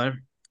Jonathan Taylor.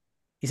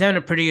 He's having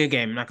a pretty good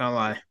game. Not gonna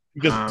lie.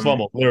 You just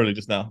fumbled literally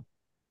just now.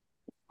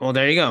 Well,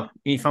 there you go.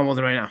 He fumbled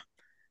it right now.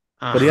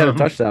 But he had a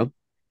touchdown.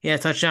 Yeah,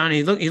 touchdown.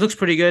 He looks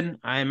pretty good.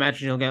 I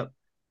imagine he'll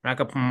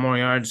rack up more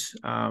yards.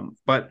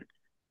 But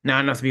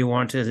not enough to be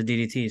warranted as a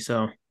DDT.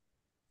 So,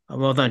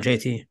 well done,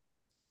 JT.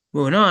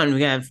 Moving on,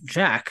 we have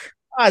Jack.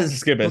 Just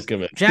skip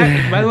it.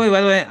 Jack. By the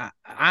way,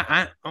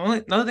 I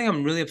another thing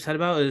I'm really upset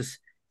about is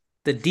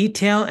the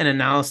detail and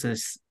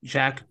analysis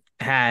Jack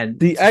had.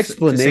 The to say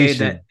explanation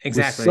that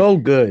exactly. was so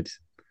good.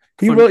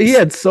 He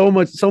had so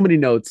many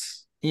notes.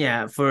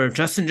 Yeah, for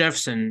Justin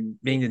Jefferson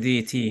being the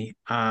DDT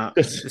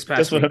this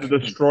past Just for him week, to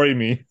destroy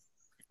me.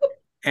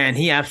 and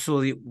he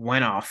absolutely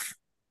went off.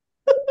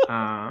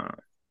 Well,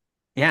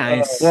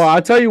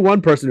 I'll tell you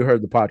one person who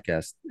heard the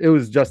podcast. It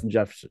was Justin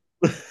Jefferson.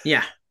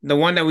 Yeah, the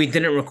one that we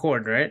didn't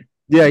record, right?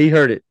 Yeah, he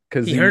heard it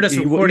because He heard us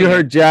recording. You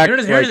heard Jack.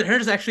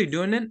 Heard us actually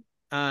doing it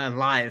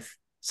live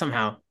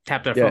somehow.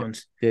 Tapped our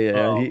phones. Yeah.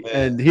 Oh,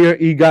 and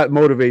he got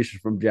motivation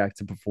from Jack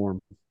to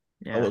perform.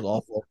 Yeah. That was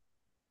awful.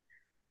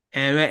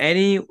 And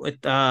Eddie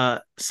with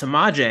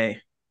Samaje,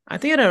 I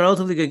think he had a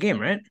relatively good game,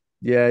 right?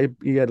 Yeah,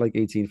 he had like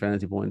 18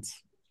 fantasy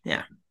points.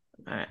 Yeah.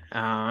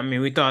 I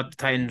mean, we thought the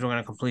Titans were going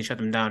to completely shut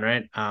them down,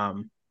 right?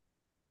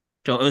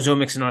 It was Joe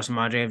Mixon or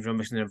Samaje. Joe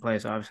Mixon didn't play,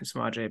 so obviously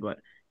Samaje, but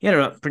he had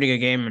a pretty good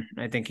game, and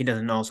I think he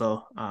doesn't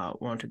also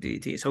warrant a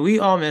DDT. So we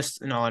all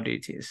missed in all our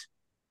DDTs.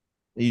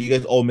 You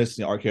guys all missed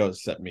the RKO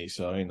except me,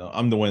 so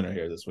I'm the winner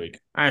here this week.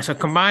 All right, so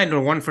combined, we're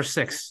 1 for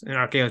 6 in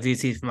RKO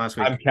DDTs from last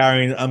week.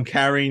 I'm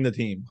carrying the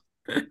team.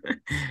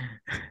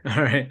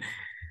 All right.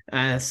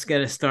 Let's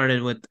get it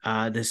started with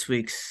this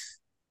week's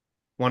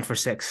 1 for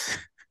 6.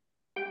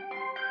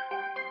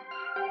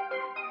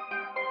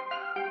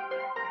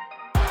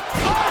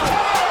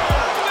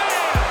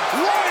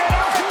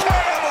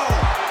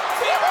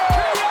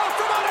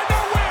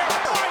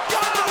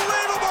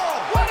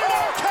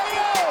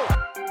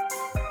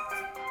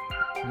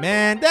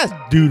 Man, that's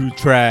doo-doo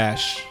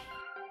trash.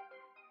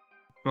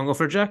 Want to go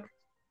for it, Jack?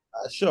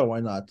 Sure, why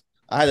not?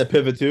 I had to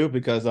pivot too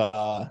because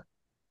the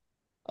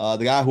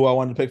guy who I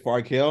wanted to pick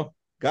for RKO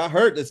got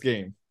hurt this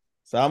game.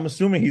 So I'm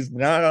assuming he's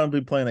not going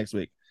to be playing next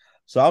week.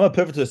 So I'm going to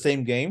pivot to the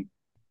same game.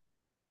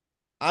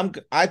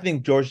 I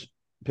think George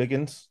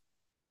Pickens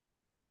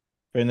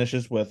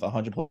finishes with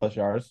 100 plus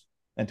yards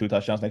and 2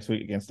 touchdowns next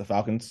week against the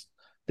Falcons.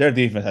 Their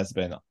defense has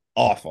been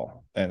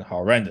awful and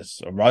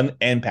horrendous, run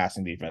and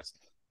passing defense.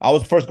 I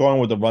was first going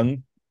with the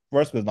run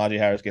first because Najee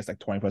Harris gets like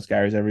 20 plus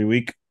carries every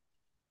week.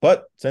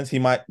 But since he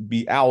might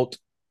be out,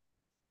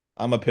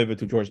 I'm going to pivot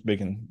to George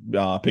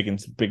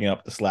Pickens picking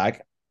up the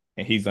slack,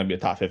 and he's going to be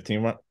a top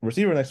 15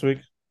 receiver next week.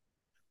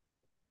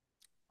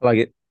 I like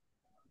it.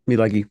 Me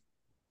like you.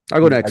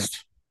 I'll go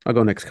next.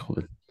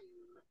 Calvin.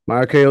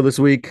 My RKO this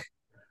week.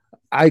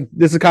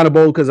 This is kind of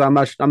bold because I'm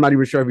not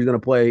even sure if he's going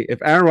to play.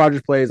 If Aaron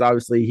Rodgers plays,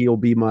 obviously he'll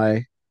be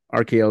my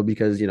RKO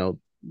because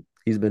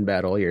he's been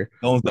bad all year.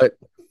 But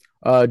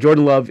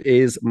Jordan Love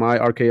is my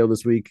RKO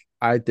this week.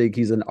 I think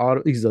he's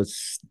a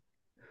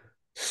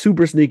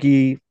super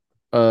sneaky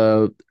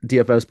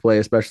DFS play,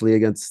 especially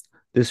against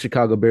this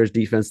Chicago Bears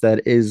defense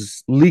that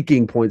is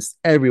leaking points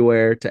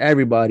everywhere to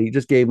everybody.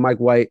 Just gave Mike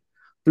White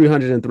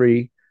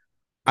 303.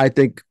 I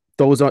think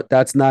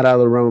that's not out of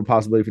the realm of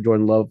possibility for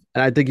Jordan Love,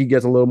 and I think he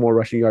gets a little more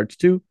rushing yards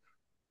too.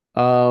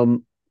 Yeah,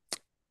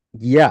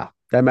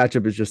 that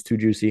matchup is just too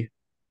juicy,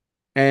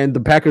 and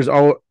the Packers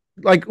are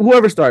like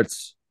whoever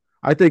starts.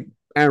 I think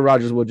Aaron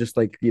Rodgers will just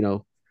hand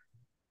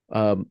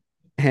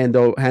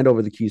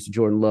over the keys to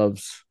Jordan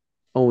Love's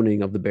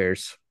owning of the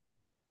Bears.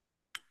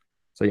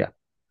 So yeah.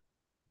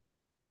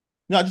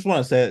 No, I just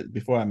want to say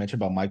before I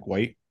mentioned about Mike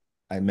White,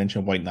 I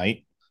mentioned White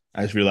Knight.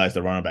 I just realized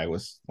the running back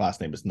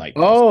last name is Knight.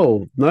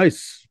 Oh,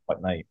 nice.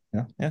 White Knight.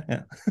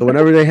 Yeah. So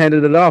whenever they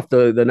handed it off,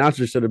 the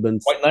announcer should have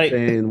been White Knight.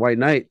 saying White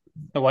Knight.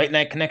 The White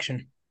Knight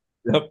connection.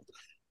 Yep.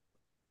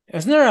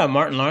 Isn't there a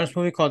Martin Lawrence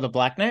movie called The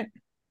Black Knight?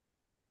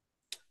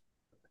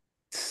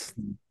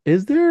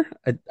 Is there?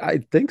 I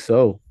think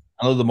so.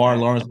 I know the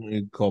Martin Lawrence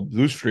movie called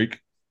Blue Streak.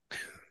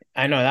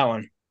 I know that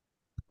one.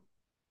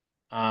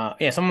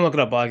 Someone look it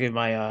up. I'll give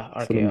my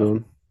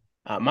RKO.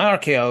 My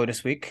RKO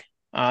this week,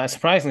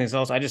 surprisingly, is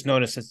also I just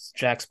noticed it's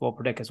Jack's bold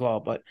predict as well,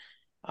 but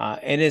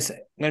it is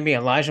going to be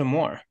Elijah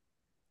Moore.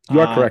 You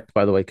are correct,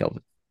 by the way,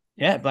 Kelvin.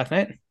 Yeah, Black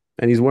Knight,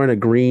 and he's wearing a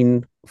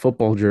green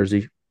football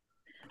jersey.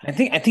 I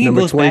think he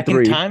goes 23.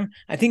 Back in time.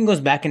 I think he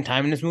goes back in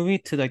time in this movie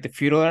to like the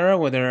feudal era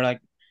where they're like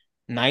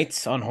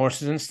knights on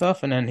horses and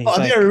stuff, and then he's I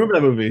think I remember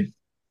that movie.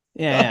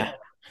 Yeah.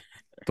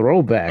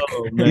 Throwback.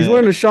 He's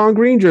wearing a Sean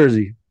Green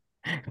jersey.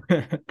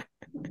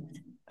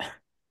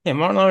 Yeah,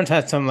 Martin Lawrence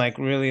had some like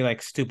really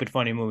like stupid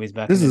funny movies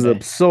back. This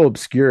is so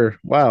obscure.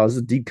 Wow, this is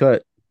a deep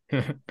cut.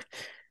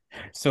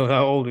 So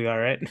how old we are,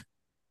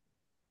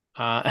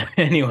 right?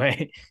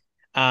 Anyway,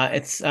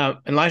 it's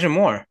Elijah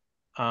Moore.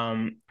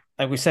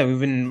 Like we said, we've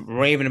been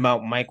raving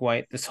about Mike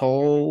White this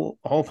whole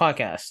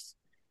podcast.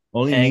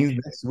 Only means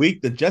next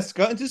week the Jets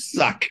going to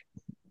suck.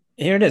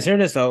 Here it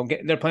is. Though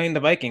they're playing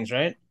the Vikings,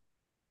 right?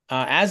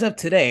 As of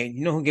today,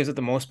 you know who gives up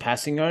the most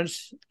passing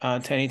yards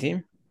to any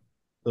team?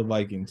 The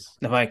Vikings.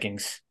 The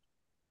Vikings.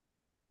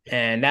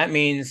 And that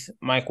means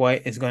Mike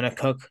White is going to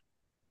cook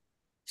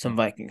some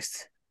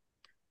Vikings.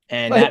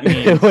 And that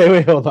means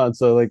wait, hold on.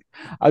 So like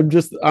I'm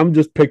just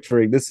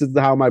picturing, this is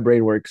how my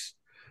brain works.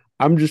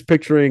 I'm just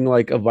picturing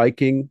like a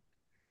Viking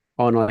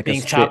on like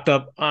being chopped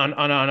up on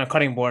a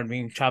cutting board,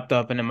 being chopped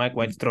up, and then Mike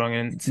White's throwing it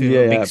into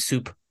a big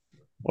soup.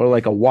 Or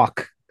like a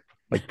wok.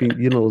 Like big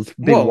big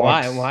Whoa,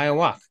 why a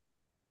wok?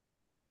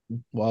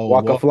 Well,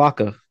 Waka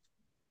Flocka.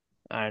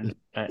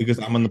 Because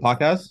I'm on the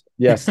podcast?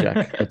 Yes,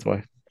 Jack. That's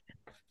why.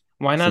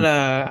 Why not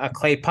a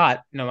clay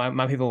pot?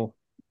 My people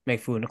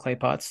make food in clay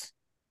pots.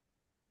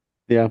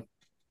 Yeah.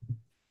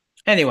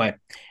 Anyway,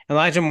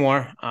 Elijah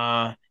Moore,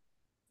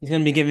 he's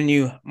going to be giving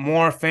you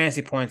more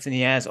fantasy points than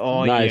he has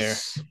all year.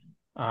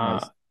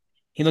 Nice.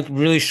 He looked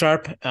really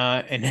sharp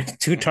in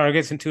 2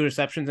 targets and 2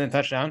 receptions and a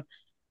touchdown.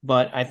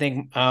 But I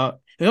think it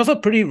was also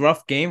a pretty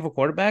rough game for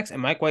quarterbacks,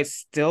 and Mike White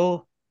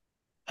still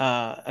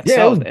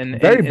excelled in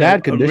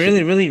bad conditions. A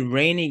really, really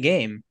rainy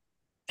game.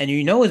 And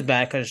it was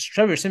bad because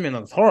Trevor Siemian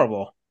looked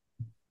horrible,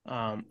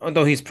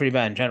 although he's pretty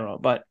bad in general.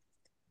 But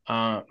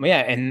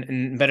yeah,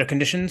 in better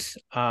conditions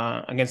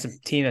against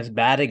a team that's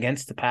bad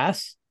against the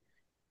pass,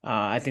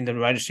 I think the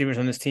wide receivers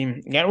on this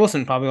team, Garrett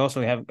Wilson probably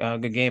also have a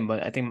good game,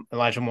 but I think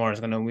Elijah Moore is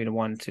going to be the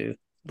one to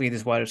lead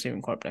this wide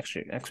receiving corp next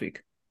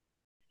week.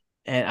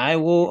 And I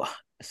will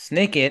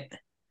snake it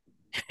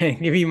and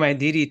give you my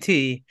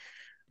DDT,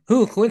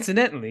 who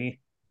coincidentally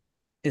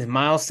is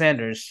Miles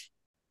Sanders.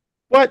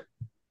 What?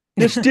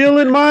 You're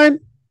stealing mine?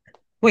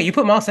 Wait, you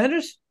put Miles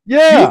Sanders?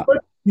 Yeah.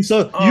 I'm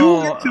so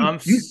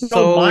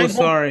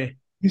sorry.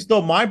 You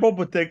stole my ball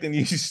protect and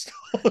you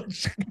stole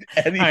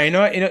Eddie. All right, you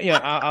know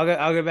what?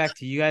 I'll get back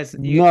to you guys.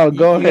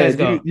 Go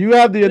ahead. You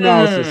have the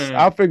analysis. No.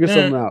 I'll figure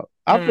something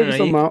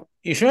out.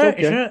 You sure?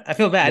 Okay. You sure? I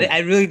feel bad. I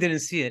really didn't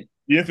see it.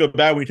 You didn't feel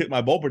bad when you took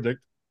my ball predict.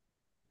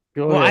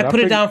 I put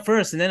it down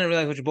first, and then I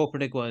realized what your ball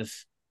predict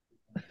was.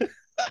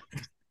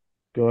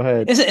 Go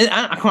ahead.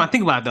 Come on,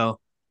 think about it though.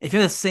 If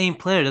you're the same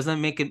player, doesn't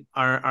that make it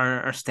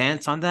our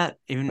stance on that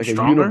even like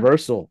stronger?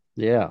 Universal,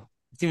 yeah.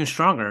 It's even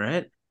stronger,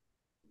 right?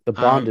 The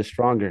bond is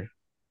stronger.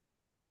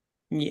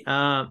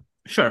 Yeah.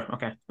 Sure.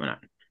 Okay. Why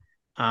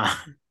not?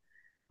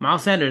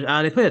 Miles Sanders.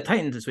 They play the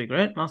Titans this week,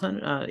 right? Miles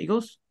Sanders,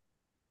 Eagles.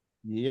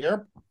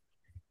 Yep.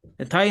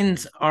 The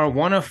Titans are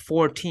one of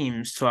 4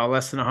 teams to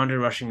less than 100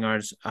 rushing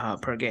yards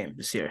per game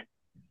this year.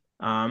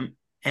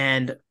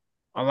 And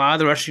a lot of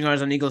the rushing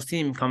yards on the Eagles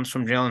team comes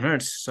from Jalen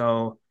Hurts.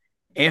 So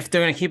if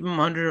they're going to keep him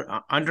under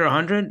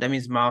 100, that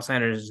means Miles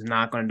Sanders is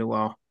not going to do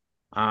well.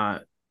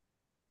 And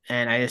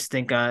I just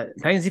think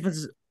Titans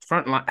defense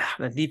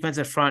the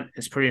defensive front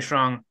is pretty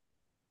strong,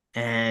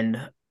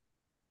 and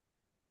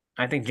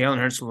I think Jalen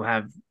Hurts will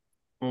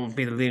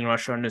be the leading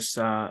rusher on this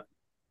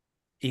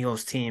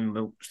Eagles team,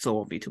 but still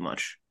won't be too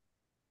much.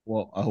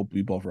 Well, I hope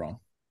we both wrong.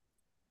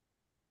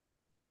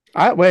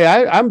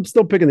 I'm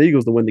still picking the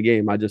Eagles to win the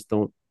game. I just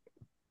don't.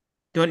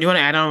 Do you want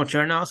to add on with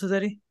your analysis,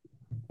 Eddie?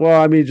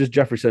 Well, I mean, just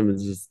Jeffrey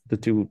Simmons is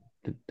the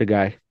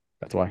guy.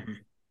 That's why.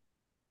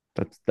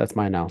 That's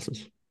my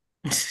analysis.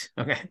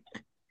 Okay.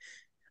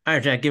 All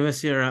right, Jack, give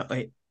us your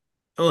wait.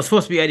 Oh, it's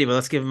supposed to be Eddie, but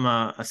let's give him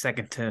a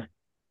second to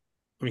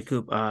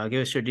recoup.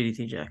 Give us your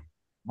DDT, Jack.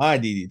 My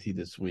DDT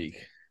this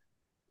week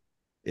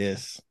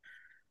is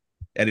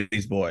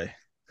Eddie's boy,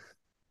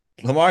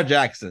 Lamar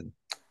Jackson.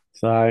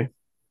 Sorry.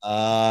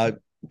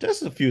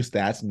 Just a few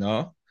stats.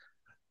 No,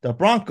 the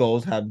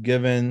Broncos have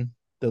given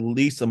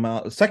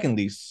the second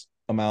least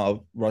amount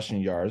of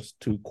rushing yards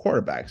to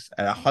quarterbacks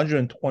at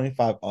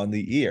 125 on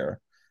the year.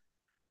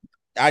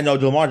 I know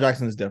Lamar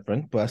Jackson is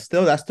different, but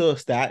still, that's still a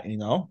stat. They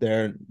don't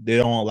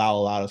allow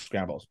a lot of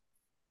scrambles,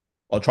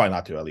 or try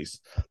not to at least.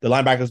 The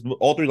linebackers,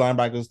 all 3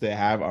 linebackers they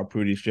have are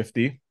pretty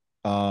shifty.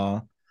 They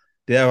also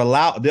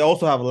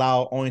have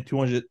allowed only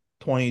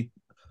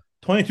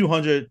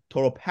 2,200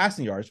 total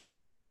passing yards,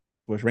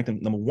 which ranked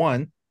them number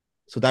 1.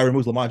 So that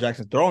removes Lamar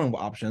Jackson's throwing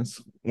options,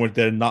 which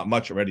they're not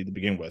much already to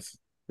begin with.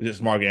 It's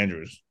just Mark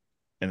Andrews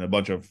and a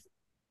bunch of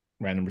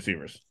random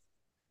receivers.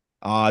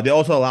 They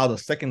also allow the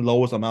second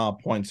lowest amount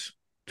of points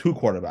to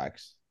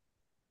quarterbacks.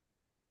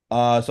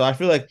 So I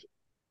feel like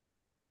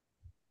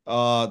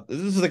this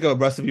is like a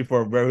recipe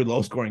for a very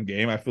low scoring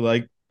game. I feel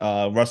like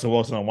Russell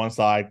Wilson on one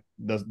side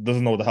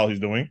doesn't know what the hell he's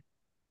doing,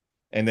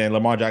 and then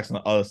Lamar Jackson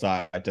on the other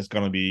side just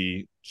gonna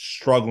be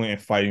struggling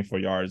and fighting for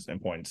yards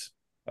and points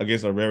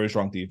against a very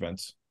strong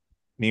defense.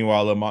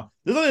 Meanwhile, there's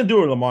nothing to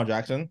do with Lamar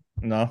Jackson.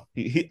 No,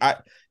 he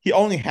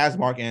only has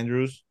Mark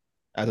Andrews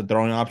as a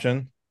throwing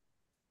option.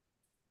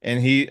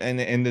 And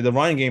the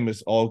running game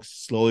is all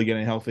slowly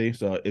getting healthy,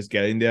 so it's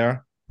getting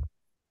there.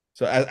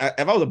 So if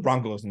I was the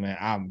Broncos, man,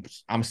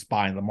 I'm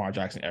spying Lamar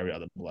Jackson every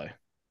other play.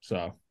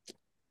 So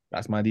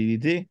that's my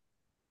DDT.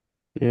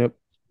 Yep.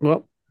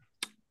 Well,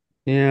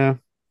 yeah.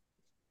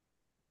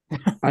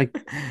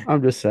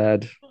 I'm just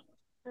sad.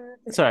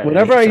 It's all right.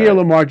 Whenever I hear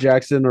Lamar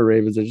Jackson or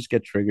Ravens, I just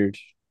get triggered.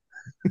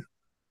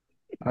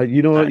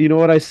 You know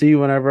what I see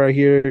whenever I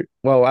hear.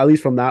 Well, at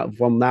least from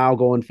now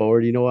going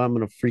forward, you know what I'm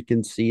gonna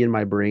freaking see in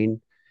my brain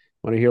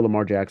when I hear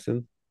Lamar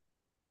Jackson?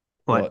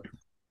 What?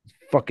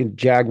 Fucking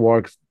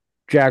Jaguars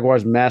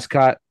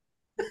mascot.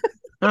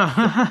 In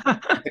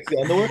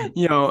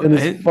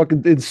his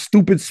fucking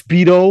stupid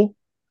Speedo.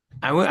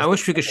 I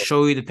wish we could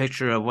show you the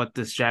picture of what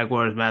this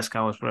Jaguars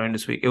mascot was wearing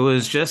this week. It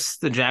was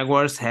just the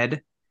Jaguars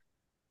head.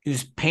 He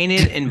was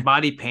painted in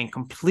body paint,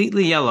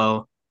 completely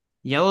yellow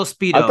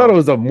Speedo. I thought it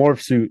was a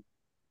morph suit,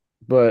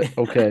 but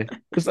okay.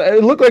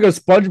 It looked like a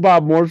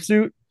SpongeBob morph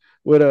suit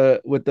with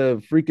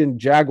the freaking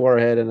Jaguar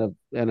head and a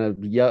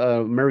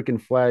American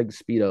flag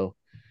Speedo.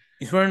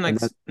 He's wearing like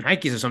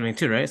Nikes or something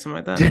too, right?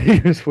 Something like that. He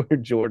was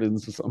wearing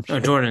Jordans or something. Oh,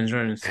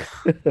 Jordans.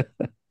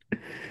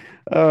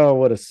 Oh,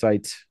 what a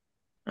sight!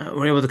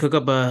 Were you able to cook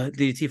up a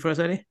DDT for us,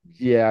 Eddie?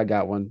 Yeah, I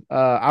got one.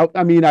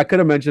 I mean, I could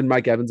have mentioned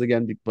Mike Evans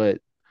again, but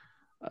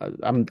I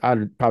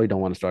probably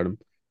don't want to start him.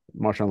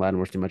 Marshawn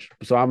Lattimore too much,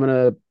 so I'm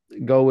gonna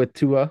go with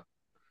Tua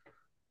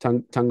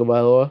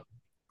Tagovailoa.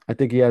 I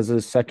think he has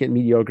his second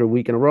mediocre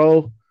week in a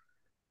row.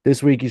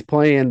 This week he's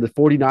playing the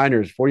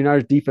 49ers.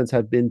 49ers defense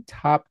have been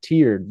top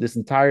tiered this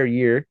entire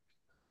year.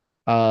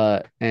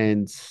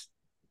 And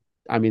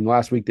I mean,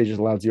 last week they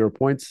just allowed 0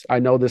 points. I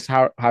know this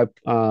high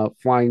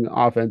flying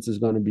offense is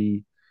going to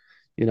be,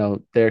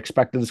 they're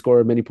expected to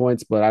score many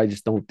points, but I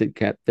just don't think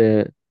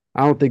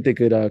they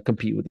could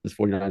compete with this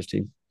 49ers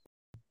team.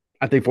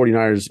 I think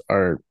 49ers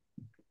are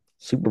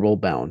Super Bowl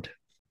bound.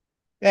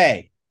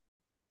 Hey.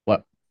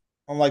 What?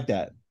 I don't like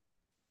that.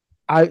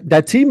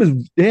 That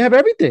team they have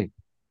everything.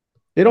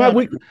 They don't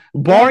have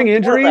barring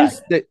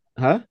injuries. They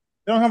don't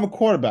have a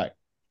quarterback.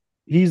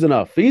 He's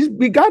enough. He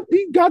got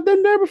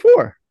them there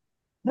before.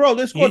 Bro,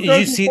 this scored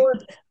 13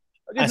 points.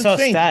 I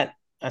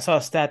saw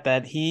a stat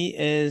that he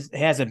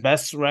has the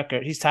best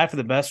record. He's tied for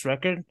the best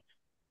record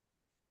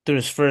through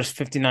his first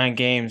 59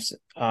 games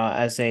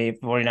as a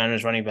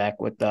 49ers running back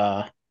with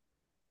I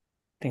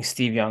think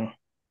Steve Young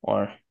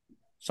or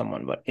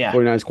someone, but yeah.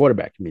 49ers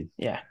quarterback, you mean?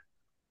 Yeah.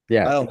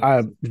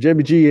 Yeah.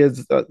 Jimmy G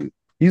is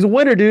he's a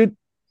winner, dude.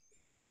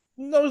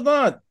 No, he's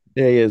not.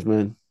 Yeah, he is,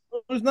 man.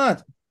 No, he's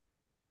not.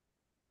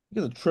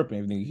 He's a tripping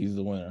if you think he's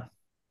the winner.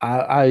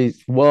 I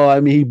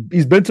mean,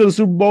 he's been to the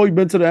Super Bowl. He's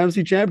been to the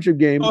NFC Championship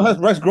game. Oh, that's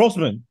Rex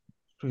Grossman.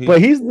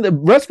 But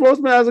Rex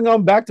Grossman hasn't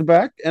gone back to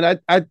back, and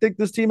I think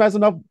this team has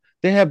enough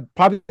they have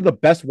probably the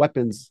best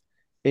weapons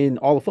in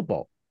all of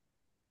football.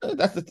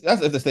 That's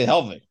if they stay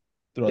healthy.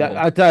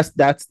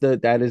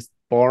 That is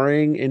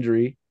barring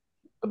injury.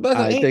 But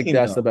I think team,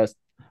 that's though. the best.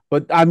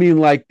 But I mean,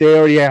 like they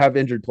already have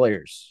injured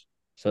players,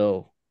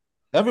 so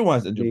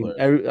Everyone's I injured mean,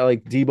 player.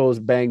 like Debo's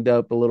banged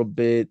up a little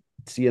bit.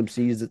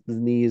 CMC's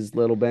knee is a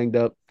little banged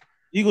up.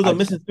 Eagles are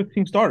missing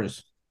 15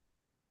 starters.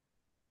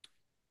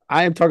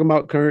 I am talking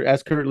about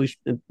currently.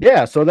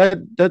 Yeah, so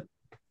that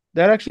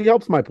actually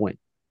helps my point.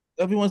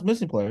 Everyone's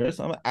missing players.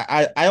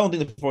 I don't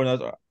think the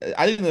 49ers are.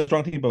 I think they're a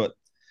strong team, but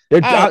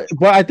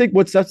But I think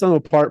what sets them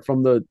apart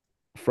from the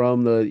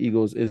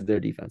Eagles is their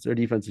defense. Their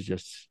defense is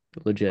just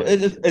legit.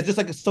 it's just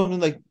like something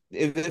like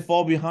if they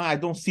fall behind, I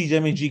don't see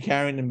Jimmy G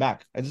carrying them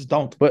back. I just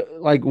don't.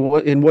 But like,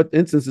 in what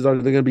instances are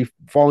they going to be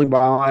falling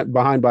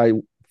behind by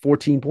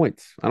 14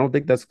 points? I don't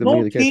think that's going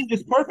to be the case. No team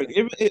is perfect.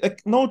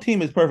 No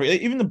team is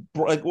perfect. Even the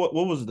what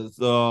was this?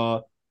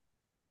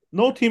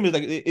 No team is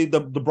like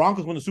the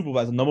Broncos won the Super Bowl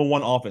as the number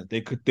one offense.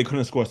 They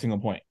couldn't score a single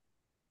point.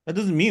 That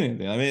doesn't mean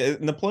anything. I mean,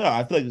 in the playoff,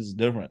 I feel like this is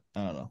different.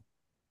 I don't know.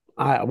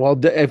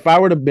 If I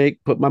were to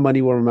put my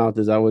money where my mouth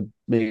is, I would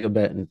make a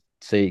bet and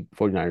say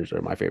 49ers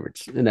are my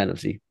favorites in the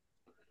NFC.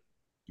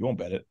 You won't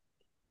bet it.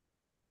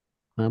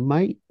 I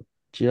might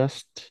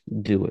just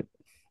do it.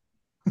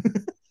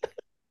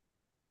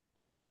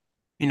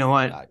 You know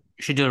what?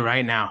 You should do it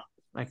right now.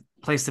 Like,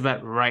 place the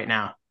bet right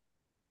now.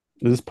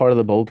 Is this part of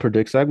the bold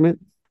predict segment?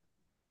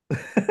 I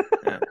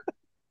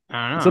don't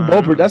know. It's a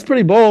bold. That's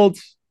pretty bold.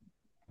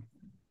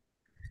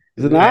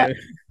 Is it not?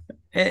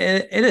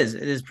 It is.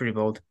 It is pretty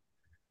bold.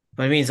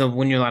 But it means they'll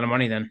win you a lot of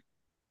money then.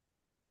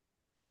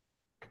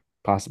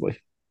 Possibly.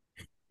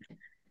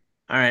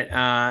 All right.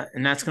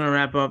 And that's going to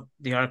wrap up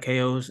the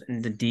RKOs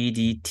and the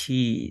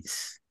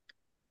DDTs.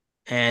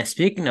 And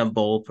speaking of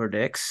bold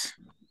predicts,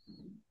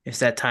 it's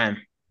that time.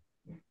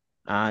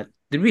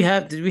 Did we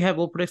have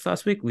bold predicts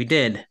last week? We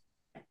did.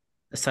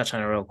 Let's touch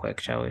on it real quick,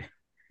 shall we?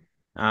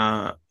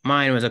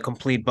 Mine was a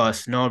complete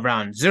bust. Noah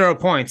Brown, 0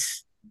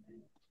 points.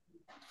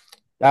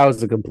 That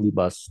was a complete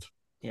bust.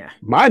 Yeah.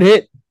 Mine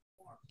hit.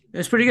 It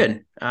was pretty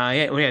good.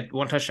 Yeah, we had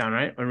one touchdown,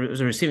 right? Or it was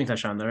a receiving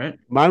touchdown, though, right?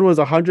 Mine was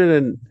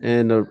 100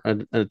 and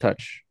a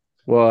touch.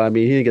 Well, I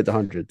mean, he didn't get the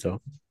 100,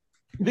 so.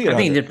 I think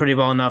he did pretty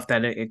well enough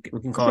that we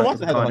can call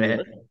it a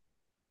hit.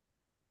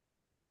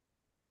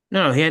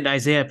 No, he had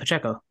Isaiah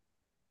Pacheco.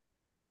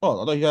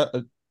 Oh, I thought he had.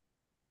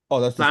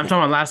 I'm talking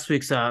about last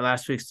week's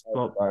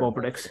bowl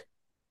predicts.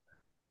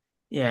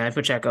 Yeah,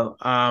 Pacheco.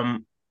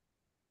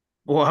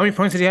 Well, how many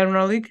points did he have in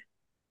our league?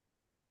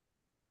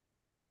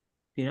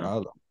 You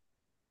know,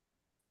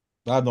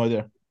 I have no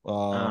idea.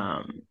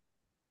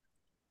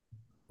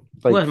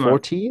 Like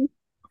 14?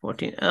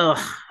 14. Ugh,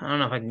 I don't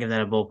know if I can give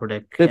that a bowl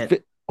predict.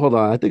 Hold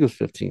on, I think it was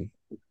 15.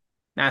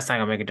 That's not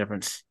gonna make a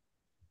difference.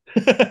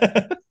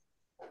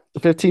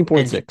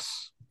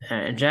 15.6.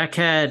 And Jack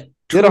had.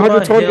 He had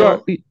 100 total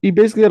yards. He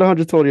basically had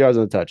 100 total yards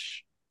on a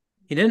touch.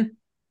 He did?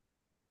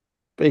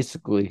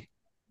 Basically.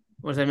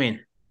 What does that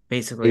mean?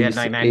 Basically, he had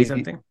like 90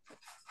 something.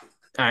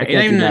 All right, he's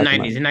not even in the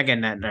 90s. He's not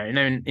getting that. He's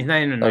not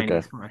even in the 90s.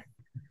 Okay. Come on.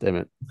 Damn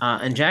it.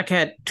 And Jack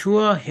had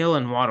Tua, Hill,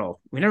 and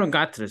Waddle. We never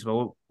got to this,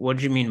 but what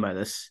did you mean by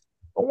this?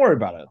 Don't worry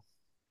about it.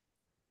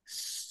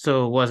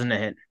 So it wasn't a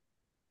hit.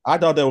 I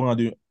thought they were gonna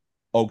do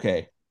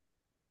okay.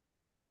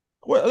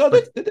 Well,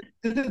 they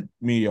did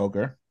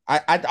mediocre.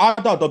 I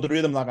thought the three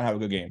of them not gonna have a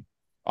good game.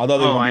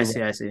 I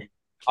see. I see.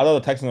 I thought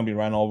the Texans gonna be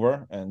ran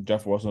over and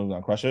Jeff Wilson was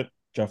gonna crush it.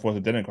 Jeff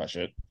Wilson didn't crush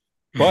it,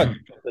 but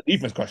the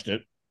defense crushed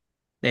it.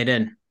 They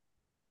did.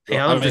 They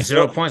held just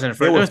 0 points in the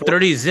first. It was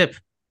 30 zip.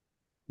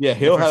 Yeah,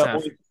 Hill had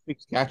only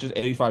 6 catches,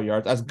 85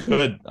 yards. That's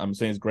good. I'm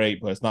saying it's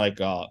great, but it's not like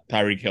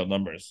Tyreek Hill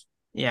numbers.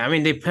 Yeah, I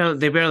mean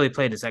they barely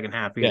played the second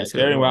half. Yeah,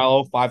 Darren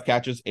Waller, 5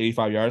 catches,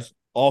 85 yards.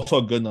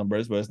 Also good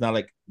numbers, but it's not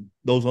like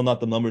those are not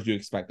the numbers you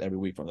expect every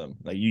week from them.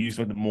 Like you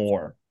expect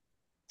more.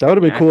 That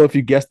would have been cool if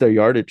you guessed their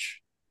yardage.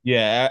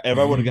 Yeah, if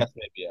I would have guessed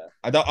it, yeah.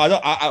 My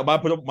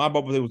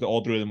bubble was that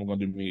all three of them were going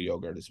to do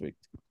mediocre this week.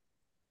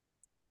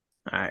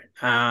 All right,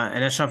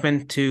 and let's jump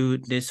into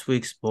this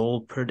week's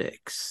bold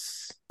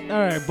predicts. All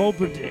right, bold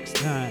predicts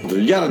time.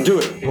 You gotta do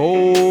it.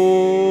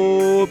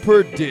 Bold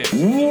predicts.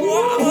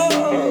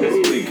 Whoa!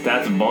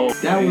 That's bold.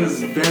 That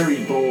was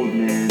very bold,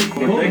 man.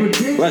 Bold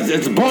predicts.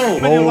 It's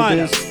bold.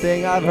 Boldest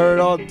thing I've heard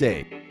all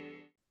day.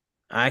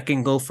 I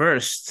can go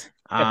first.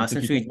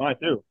 Since we mine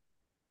too.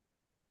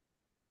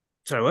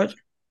 Sorry, what?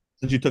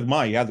 Since you took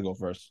mine, you had to go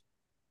first.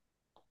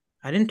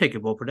 I didn't take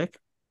your bold predict.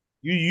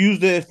 You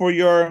used it for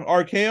your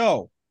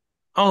RKO.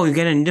 Oh, you're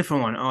getting a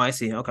different one. Oh, I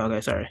see.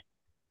 Okay, sorry.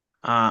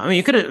 I mean,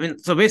 you could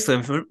have. So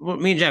basically,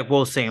 me and Jack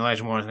both saying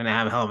Elijah Moore is going to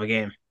have a hell of a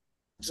game.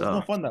 So it's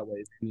no fun that way.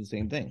 It's the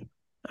same thing.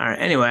 All right.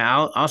 Anyway,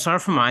 I'll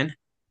start from mine,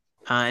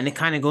 and it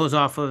kind of goes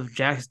off of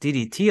Jack's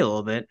DDT a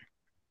little bit.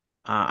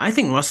 I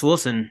think Russell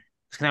Wilson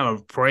is going to have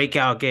a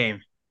breakout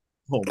game.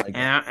 Oh my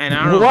god! And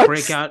I don't know if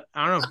breakout.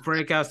 I don't know if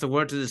breakout's the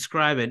word to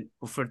describe it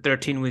for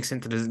 13 weeks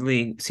into the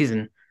league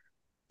season,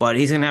 but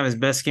he's going to have his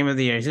best game of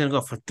the year. He's going to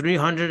go for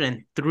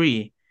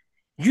 303.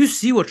 You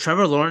see what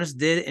Trevor Lawrence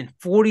did in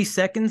 40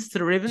 seconds to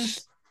the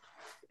Ravens?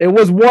 It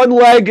was one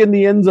leg in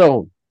the end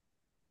zone.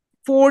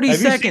 40 Have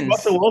you seen seconds.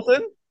 Russell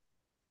Wilson?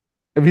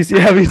 Have you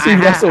seen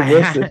Russell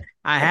Wilson?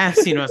 I have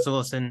seen Russell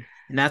Wilson,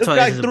 and that's This why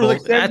guy this is a threw like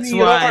bold. 70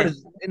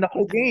 yards in the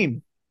whole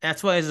game.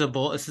 That's why this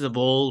is a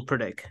bold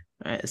predict.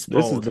 It's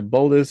This bold. is the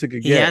boldest it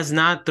could He get. has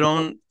not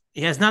thrown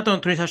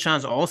 3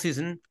 touchdowns all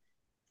season,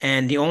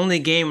 and the only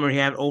game where he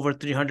had over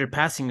 300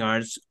 passing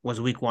yards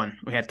was week 1.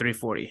 We had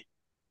 340.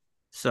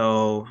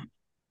 So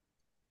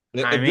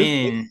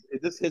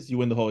If this hits, you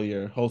win the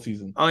whole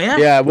season. oh yeah,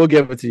 Yeah, we'll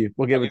give it to you.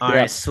 We'll give it. All Yeah.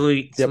 right,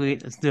 sweet. Yep.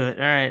 Let's do it.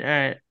 All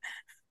right.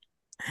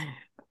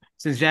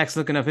 Since Jack's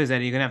looking up his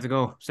Eddie, you're gonna have to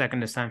go second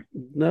this time.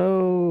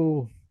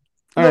 No.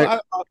 All No, right,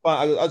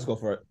 I'll just go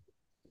for it.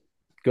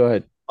 go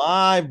ahead.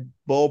 My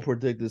bold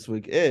predict this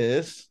week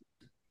is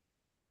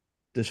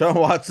Deshaun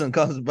Watson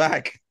comes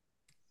back.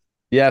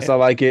 Yes, I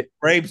like it.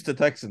 Braves to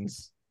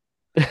Texans.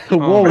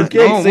 Whoa, we Whoa,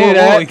 can't say whoa,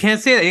 that. you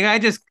can't say that. You guy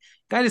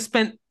just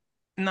spent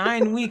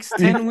 9 weeks,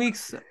 10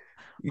 weeks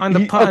on the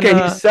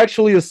He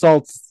sexually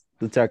assaults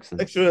the Texans.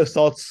 Sexually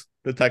assaults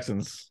the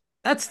Texans.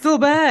 That's still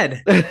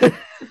bad. He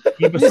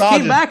He just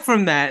came back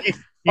from that. He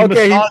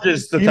Okay,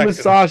 massages the he Texans.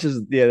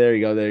 massages. Yeah, there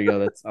you go.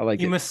 That's I like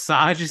He it.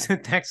 massages the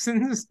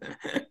Texans.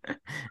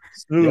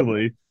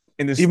 Smoothly.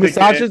 He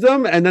massages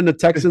them, and then the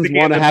Texans stick it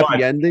want in a the happy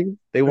butt. ending.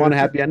 They want a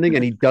happy ending,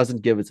 and he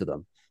doesn't give it to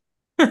them.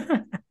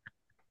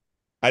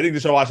 I think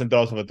Deshaun Watson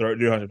throws for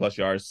 300 plus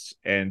yards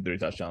and 3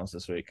 touchdowns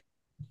this week.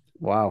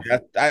 Wow. I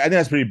think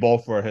that's pretty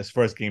bold for his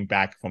first game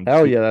back from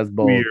Hell 2 yeah, that's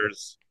bold.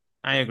 years.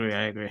 I agree.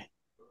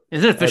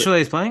 Is it official that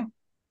he's playing?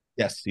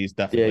 Yes, he's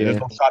definitely. Yeah.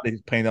 There's no shot that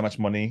he's paying that much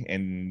money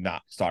and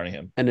not starting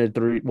him. And they're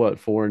 4-8,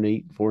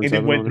 4-8, 4 And they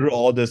 7. went through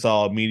all this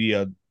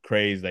media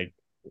craze, like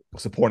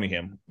supporting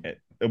him.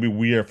 It'll be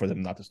weird for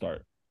them not to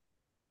start.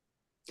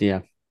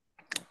 Yeah.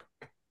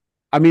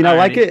 I mean, I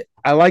like Alrighty. it.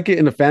 I like it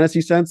in a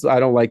fantasy sense. I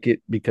don't like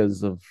it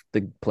because of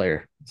the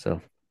player.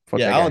 So fuck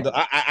Yeah, that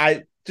guy.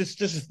 I just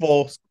a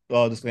full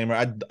disclaimer.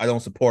 I don't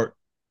support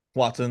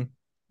Watson.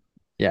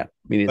 Yeah,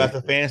 me But neither.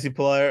 as a fantasy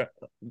player,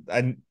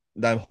 I'm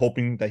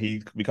hoping that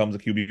he becomes a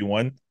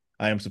QB1.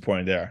 I am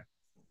supporting there.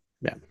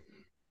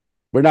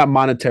 We're not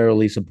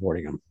monetarily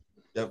supporting him.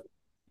 Yep.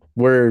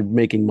 We're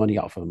making money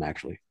off of him,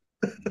 actually.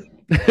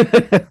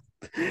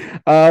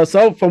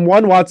 So from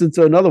one Watson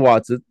to another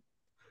Watson,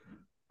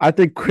 I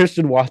think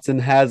Christian Watson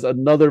has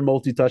another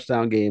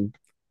multi-touchdown game.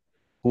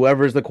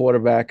 Whoever's the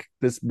quarterback,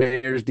 this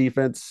Bears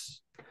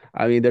defense,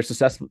 I mean, they're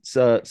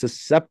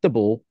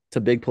susceptible to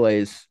big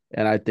plays,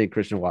 and I think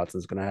Christian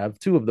Watson's going to have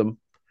 2 of them.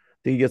 I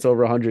think he gets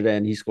over 100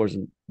 and he scores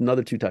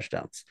another 2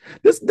 touchdowns.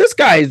 This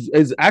guy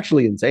is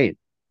actually insane.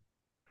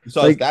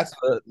 So Like- that's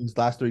his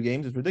last 3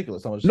 games is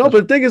ridiculous. How much No,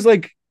 but the thing is,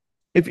 like,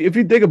 if you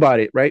think about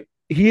it, right?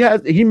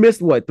 He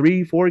missed what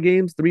 3-4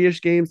 games,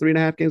 3-ish games,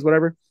 3.5 games,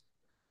 whatever.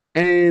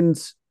 And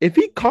if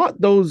he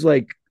caught those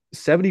like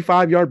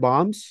 75-yard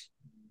bombs,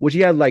 which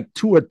he had like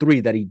 2 or 3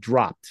 that he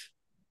dropped,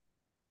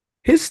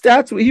 his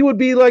stats, he would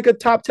be like a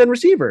top 10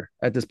 receiver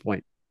at this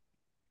point.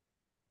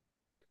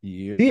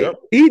 Yep.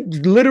 He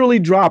literally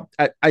dropped.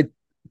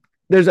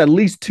 There's at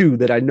least 2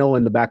 that I know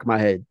in the back of my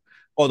head.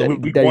 Oh, the that-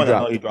 week that he 1 I know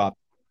dropped. he dropped.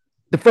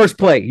 The first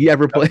play he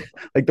ever played,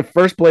 like the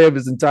first play of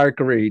his entire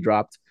career, he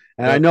dropped.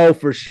 And I Yep. know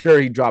for sure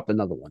he dropped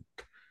another one.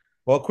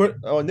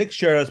 Well, Nick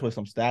shared us with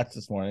some stats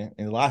this morning.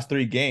 In the last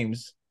 3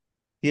 games,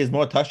 he has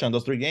more touchdowns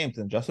those 3 games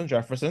than Justin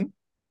Jefferson,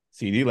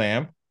 CeeDee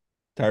Lamb,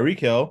 Tyreek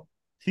Hill,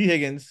 T.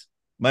 Higgins,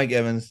 Mike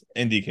Evans,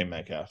 and DK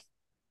Metcalf.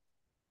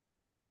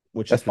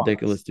 Which That's is fine.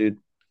 ridiculous, dude.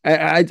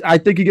 I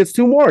think he gets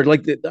 2 more.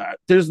 Like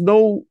there's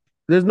no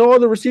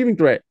other receiving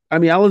threat. I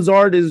mean, Alan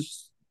Lazard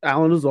is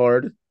Alan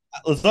Lazard.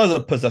 Lazard's a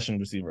possession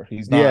receiver.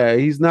 He's not. Yeah,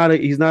 he's not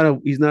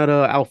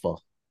a alpha.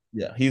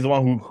 Yeah, he's the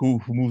one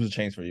who moves the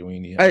chains for you when you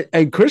need him.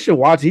 And Christian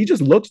Watson, he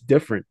just looks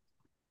different.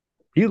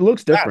 He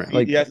looks different.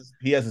 Yeah,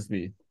 he has the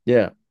speed.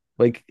 Yeah,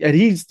 like, and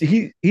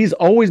he's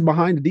always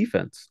behind the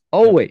defense.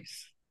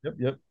 Always.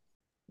 Yep.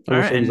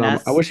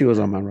 I wish he was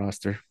on my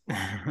roster.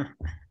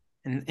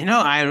 And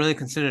I really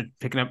considered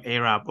picking up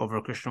A-Rob over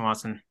Christian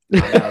Watson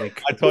that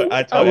week. I told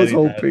I was Eddie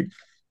hoping.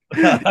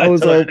 that. I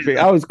was told Eddie hoping.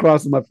 that. I was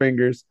crossing my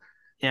fingers.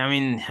 Yeah, I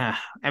mean,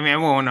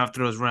 everyone went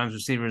after those Rams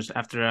receivers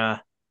after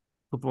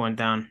Cooper went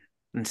down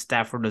and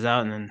Stafford was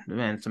out, and then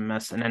man, it's a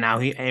mess. And then now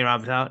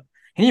A-Rob's out.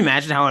 Can you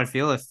imagine how I'd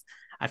feel if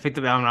I picked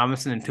up Allen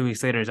Robinson and 2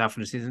 weeks later he's out for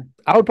the season?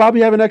 I would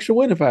probably have an extra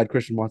win if I had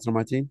Christian Watson on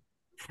my team.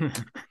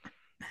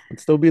 I'd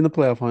still be in the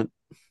playoff hunt.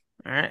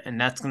 All right, and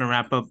that's gonna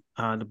wrap up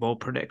the bold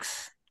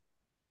predicts,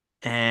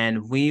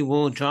 and we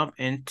will jump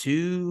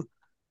into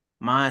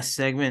my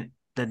segment,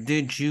 the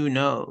Did You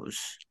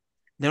Knows.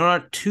 There are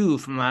 2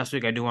 from last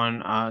week I do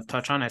want to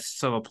touch on that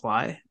still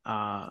apply.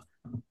 A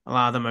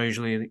lot of them are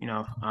usually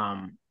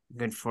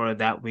good for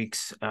that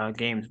week's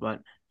games, but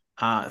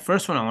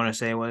first one I want to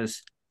say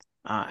was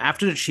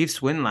after the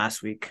Chiefs win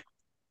last week,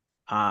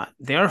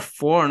 they are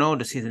 4-0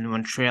 this season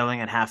when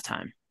trailing at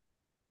halftime.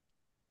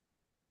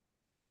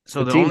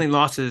 So Good the team. only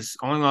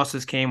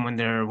losses came when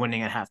they're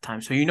winning at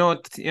halftime. So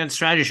what the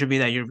strategy should be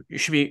that you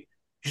should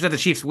let the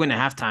Chiefs win at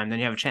halftime, then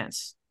you have a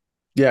chance.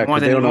 Yeah, More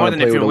because they don't than know how to if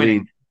play with you're a winning.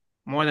 lead.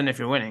 More than if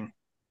you're winning.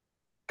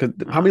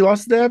 How many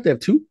losses did they have? They have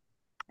 2?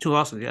 2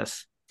 losses,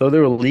 yes. So they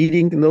were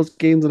leading in those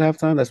games at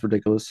halftime? That's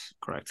ridiculous.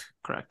 Correct.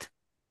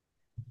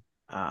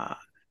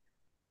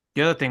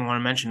 The other thing I want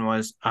to mention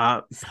was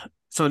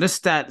so this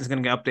stat is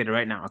going to get updated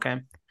right now,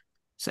 okay?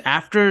 So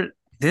after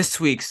this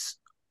week's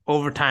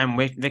overtime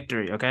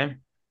victory, okay?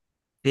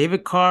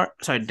 Derek Carr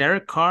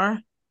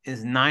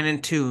is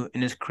 9-2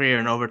 in his career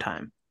in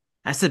overtime.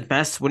 That's the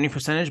best winning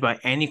percentage by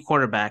any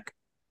quarterback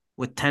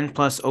with 10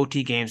 plus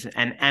OT games in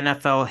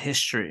NFL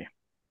history.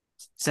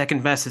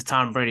 Second best is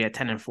Tom Brady at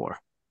 10-4.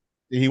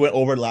 He went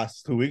over the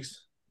last 2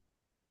 weeks.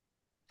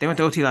 They went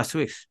to OT last 2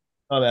 weeks.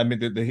 Oh, I mean,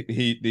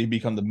 they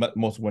become the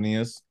most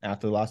winningest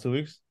after the last 2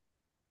 weeks.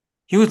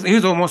 He was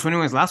the most winning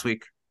last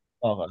week.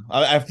 Okay,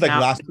 I feel like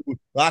Now,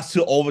 last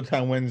two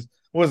overtime wins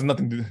was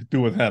nothing to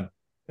do with him.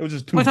 It was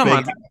just too what are you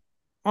big. talking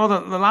about?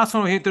 Well, the last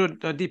one he threw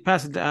a deep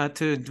pass to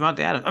Devontae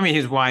Adams. I mean,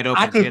 he was wide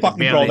open. I could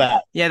fucking throw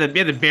that. Yeah, he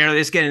had to barely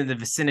just get into the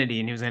vicinity,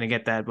 and he was going to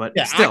get that. But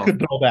Yeah, still, I could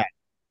throw that.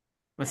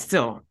 But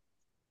still,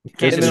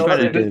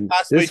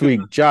 This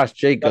week, Josh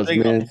Jacobs,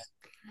 man.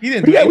 He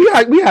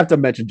didn't. We have to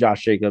mention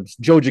Josh Jacobs,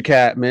 Georgia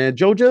Cat, man.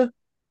 Georgia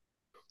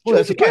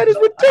Cat is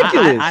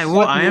ridiculous.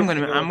 I'm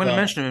gonna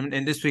mention him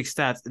in this week's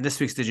stats. In this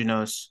week's Did You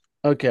Knows?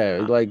 Okay,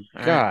 God,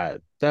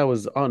 right. That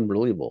was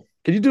unbelievable.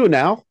 Can you do it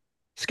now?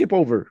 Skip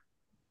over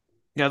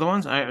the other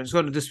ones. All right, let's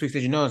go to this week's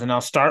Did You Knows, and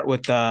I'll start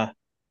with Josh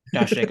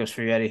Jacobs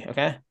for you, Eddie.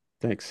 Okay.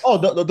 Thanks. Oh,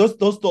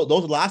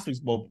 those last week's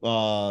both.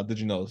 Did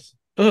you knows?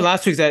 Those are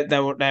last week's that I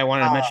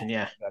wanted to mention.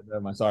 Yeah. Never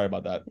mind. Sorry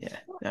about that. Yeah,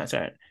 that's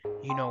all right.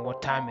 You know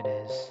what time it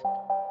is?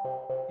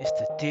 It's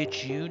the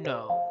Did You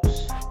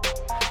Knows.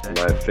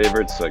 My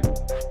favorite segment.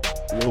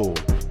 Whoa.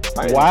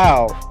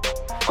 Wow.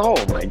 Oh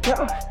my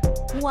god.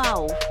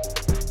 Wow.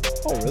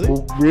 Oh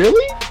really?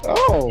 Really?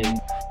 Oh.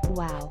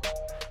 Wow.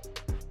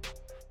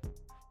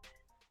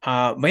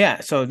 But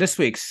yeah, so this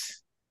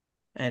week's,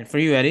 and for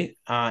you, Eddie,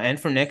 and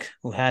for Nick,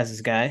 who has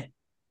this guy,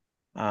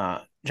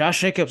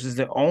 Josh Jacobs is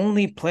the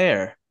only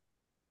player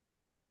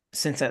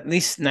since at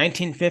least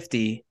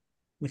 1950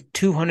 with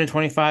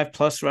 225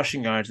 plus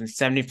rushing yards and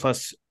 70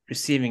 plus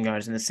receiving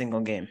yards in a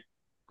single game.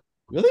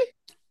 Really?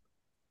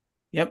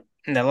 Yep.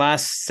 In the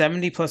last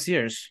 70 plus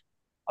years.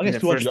 I guess the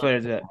first player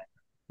to do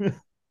that.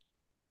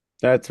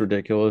 That's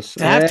ridiculous.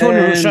 To have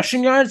 200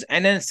 rushing yards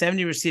and then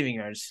 70 receiving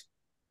yards.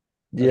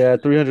 Yeah,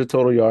 300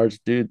 total yards,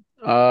 dude.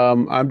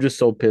 I'm just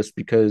so pissed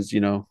because,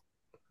 it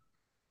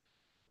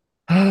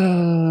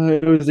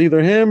was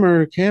either him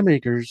or Cam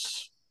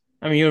Akers.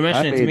 I mean, you were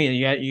mentioning to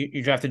me that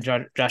you drafted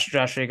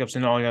Josh Jacobs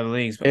in all the other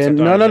leagues. And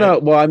no.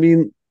 Well, I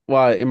mean,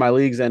 in my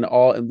leagues and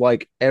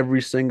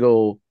every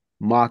single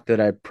mock that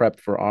I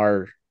prepped for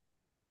our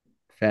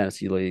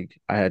fantasy league,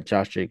 I had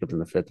Josh Jacobs in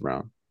the 5th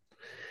round,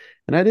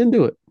 and I didn't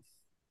do it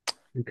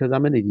because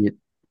I'm an idiot.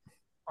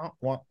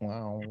 Wow.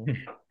 All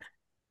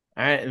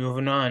right,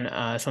 moving on.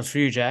 This one's for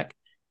you, Jack.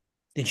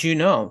 Did you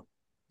know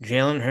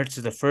Jalen Hurts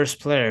is the first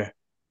player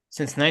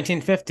since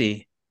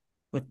 1950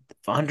 with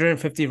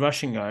 150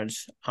 rushing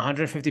yards,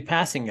 150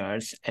 passing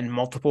yards, and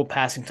multiple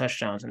passing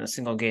touchdowns in a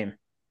single game?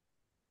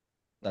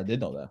 I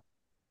did know that.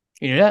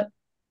 You knew that?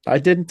 I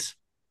didn't.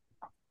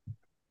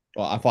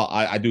 Well,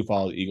 I do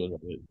follow the Eagles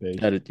page.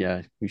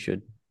 Yeah, you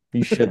should.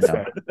 You should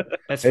know.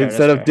 That's fair.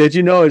 Instead of did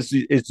you know,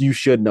 it's you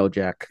should know,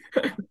 Jack.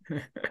 All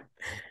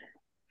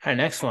right,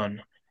 next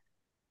one.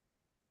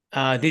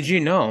 Did you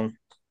know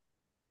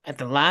at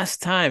the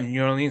last time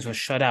New Orleans was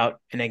shut out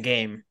in a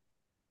game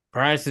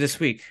prior to this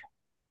week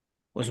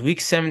was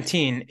week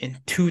 17 in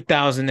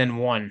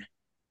 2001?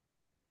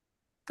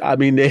 I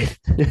mean,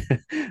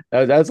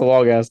 that's a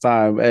long ass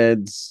time.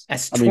 And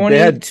that's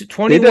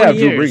 21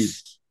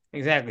 years.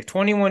 Exactly.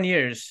 21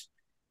 years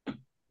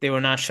they were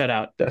not shut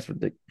out. That's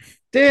ridiculous.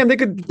 Damn, they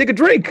could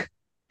drink.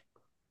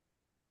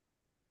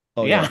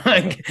 Oh, yeah.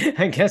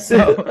 I guess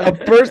so.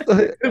 First,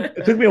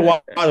 it took me a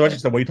while to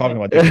understand what you're talking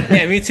about.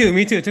 Yeah, me too.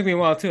 It took me a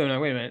while too. I'm like,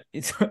 wait a minute.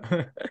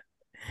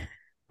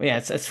 But yeah,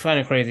 it's kind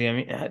of crazy. I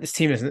mean, this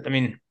team is. I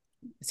mean,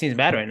 it seems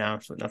bad right now.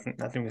 So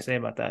nothing to say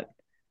about that.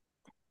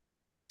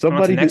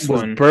 Somebody who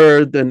was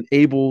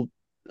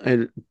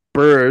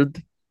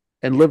birthed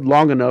and lived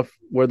long enough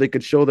where they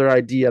could show their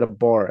ID at a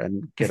bar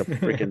and get a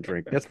freaking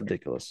drink. That's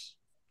ridiculous.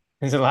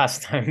 It's the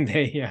last time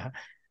they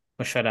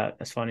was shut out.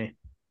 That's funny.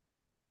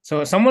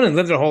 So someone has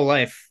lived their whole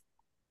life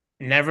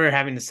never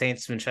having the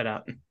Saints been shut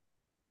out.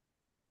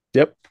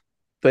 Yep.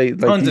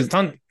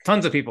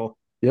 Tons of people.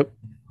 Yep.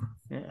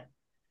 Yeah.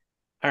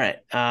 All right.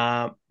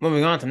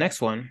 Moving on to the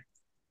next one.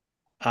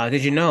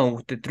 Did you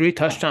know the 3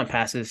 touchdown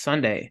passes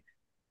Sunday?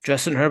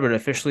 Justin Herbert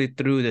officially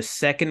threw the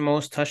second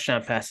most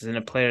touchdown passes in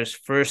a player's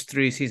first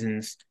 3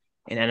 seasons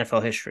in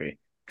NFL history,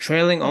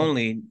 trailing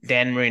only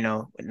Dan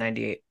Marino with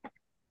 98.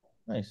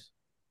 Nice.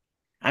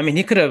 I mean,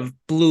 he could have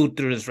blew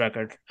through this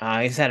record.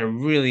 He's had a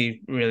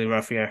really, really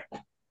rough year.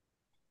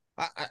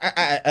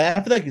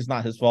 I feel like it's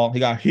not his fault. He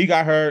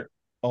got hurt,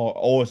 or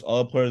all his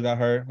other players got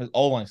hurt. His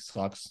O-line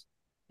sucks.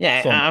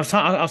 Yeah, I was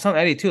telling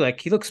Eddie too. Like,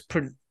 he looks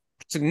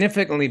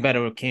significantly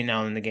better with Keenan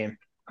Allen in the game.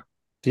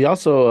 He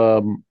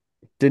also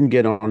didn't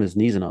get on his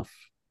knees enough.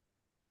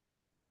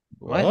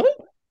 What?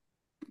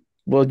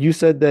 Well, you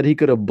said that he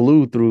could have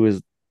blew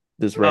through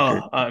this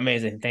record. Oh,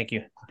 amazing! Thank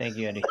you,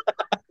 Eddie.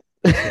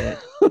 Appreciate it.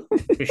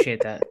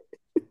 Appreciate that.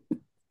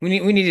 We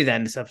needed that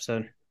in this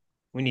episode.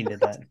 We needed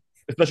that,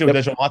 especially with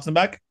Deshaun Watson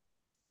back.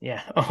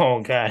 Yeah.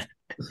 Oh God.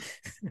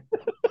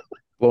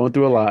 Blowing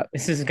through a lot.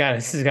 This has got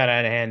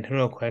out of hand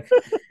real quick.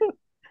 All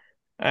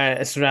right,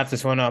 let's wrap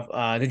this one up.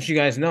 Did you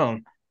guys know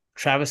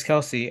Travis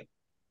Kelce,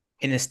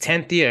 in his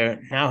 10th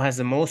year, now has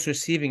the most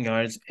receiving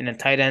yards in a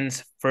tight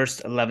end's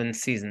first 11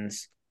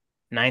 seasons,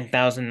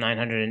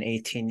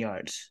 9,918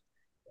 yards.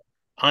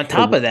 On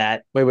top of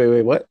that,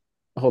 wait, what?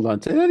 Hold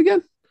on, say that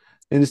again.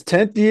 In his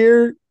 10th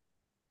year,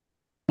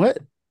 what?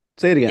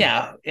 Say it again.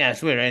 Yeah,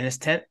 it's weird.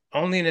 Right?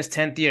 Only in his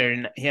 10th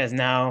year, he has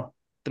now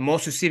the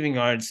most receiving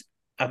yards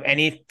of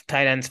any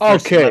tight end's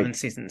first 11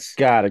 seasons.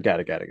 Got it.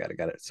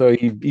 So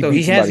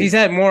he's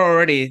had more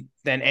already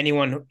than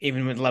anyone,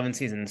 even with 11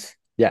 seasons.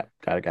 Yeah,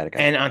 got it.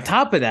 And on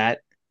top of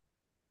that,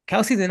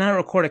 Kelce did not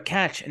record a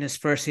catch in his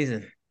first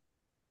season.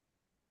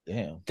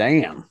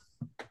 Damn.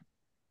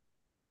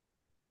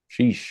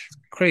 Sheesh.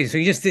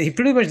 Crazy. So he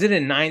pretty much did it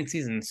in 9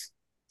 seasons.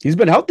 He's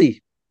been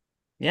healthy.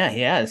 Yeah,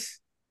 he has.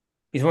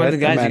 He's one of the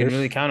guys you can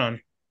really count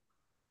on.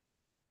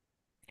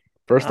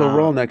 First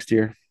overall next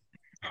year.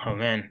 Oh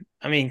man.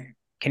 I mean,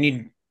 can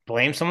you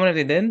blame someone if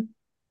they did?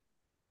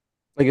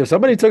 Like if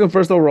somebody took him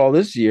first overall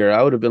this year,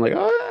 I would have been like,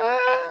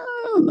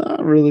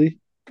 not really.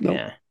 Nope.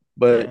 Yeah.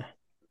 But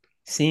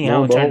seeing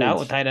how it turned out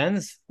with tight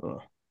ends,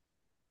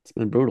 it's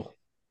been brutal.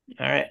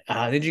 All right.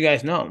 Did you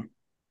guys know?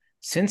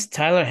 Since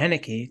Tyler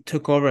Heineke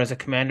took over as a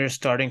Commander's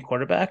starting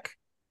quarterback,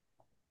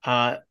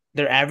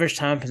 their average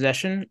time of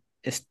possession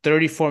is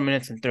 34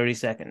 minutes and 30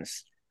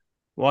 seconds.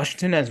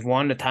 Washington has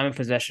won the time of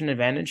possession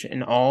advantage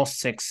in all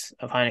 6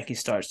 of Heineke's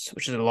starts,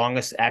 which is the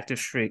longest active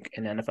streak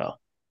in the NFL.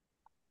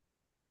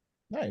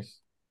 Nice.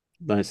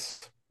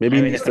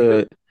 Maybe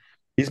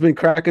he's been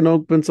cracking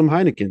open some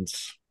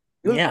Heinekens.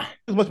 Yeah.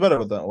 He's much better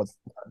with that.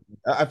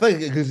 I feel like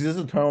because he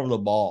doesn't turn over the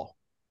ball.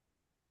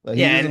 Like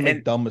he doesn't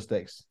make dumb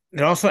mistakes.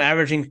 They're also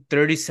averaging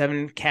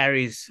 37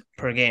 carries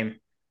per game.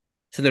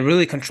 So they're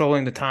really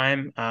controlling the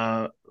time,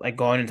 like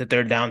going into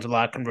third downs a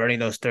lot, converting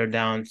those third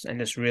downs, and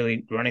just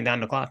really running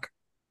down the clock.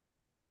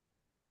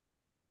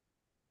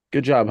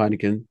 Good job,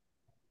 Heineken.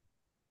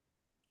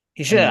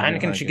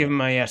 Heineken should give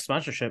him a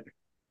sponsorship.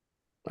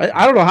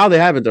 I don't know how they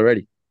haven't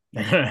already.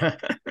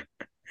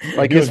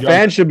 Like his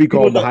fans should be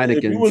called the Heineken.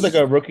 If he was like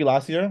a rookie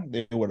last year,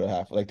 they would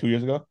have like 2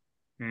 years ago.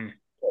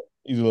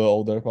 He's a little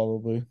older,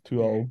 probably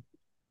too old.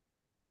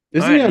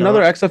 Is he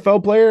another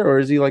XFL player or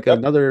is he like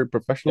another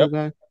professional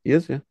guy? He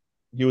is, yeah.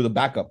 He was a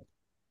backup.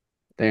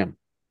 Damn.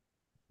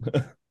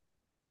 All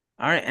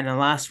right, and the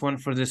last one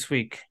for this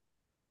week.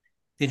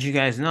 Did you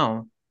guys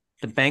know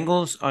the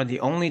Bengals are the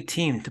only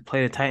team to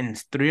play the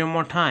Titans 3 or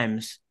more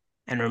times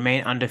and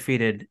remain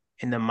undefeated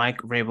in the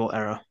Mike Vrabel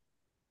era?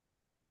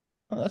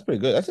 Oh, that's pretty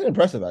good. That's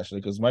impressive,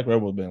 actually, because Mike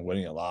Vrabel has been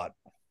winning a lot.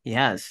 He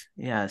has.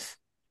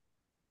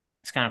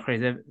 It's kind of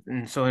crazy.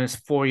 And so in his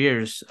 4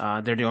 years,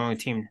 they're the only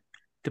team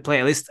to play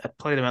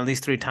them at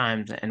least 3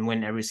 times and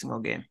win every single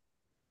game.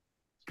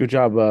 Good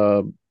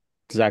job,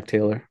 Zach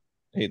Taylor.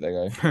 I hate that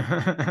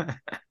guy.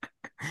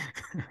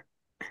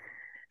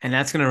 And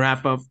that's going to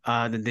wrap up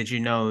the Did You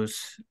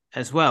Knows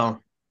as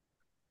well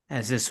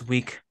as this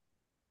week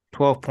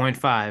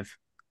 12.5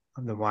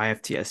 of the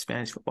YFTS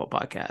Spanish Football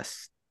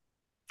Podcast.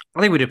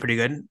 I think we did pretty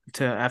good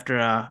after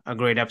a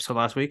great episode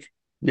last week.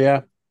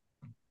 Yeah.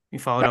 We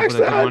followed up with a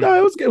good one. No,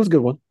 it was a good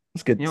one. It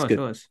was good. It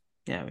was.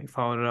 Yeah, we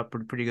followed it up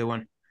with a pretty good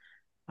one.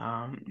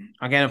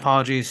 Again,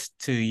 apologies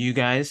to you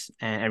guys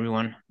and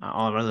everyone,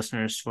 all of our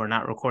listeners, for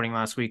not recording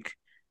last week.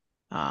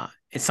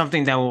 It's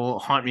something that will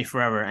haunt me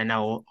forever, and I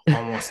will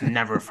almost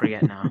never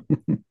forget now.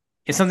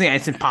 It's something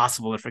it's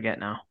impossible to forget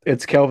now.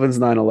 It's Kelvin's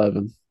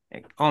 9/11.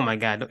 Oh my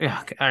God!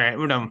 Okay. All right,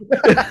 we're done.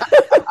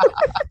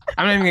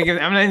 I'm not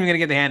even gonna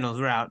get the handles.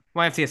 We're out.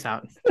 YFTS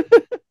out.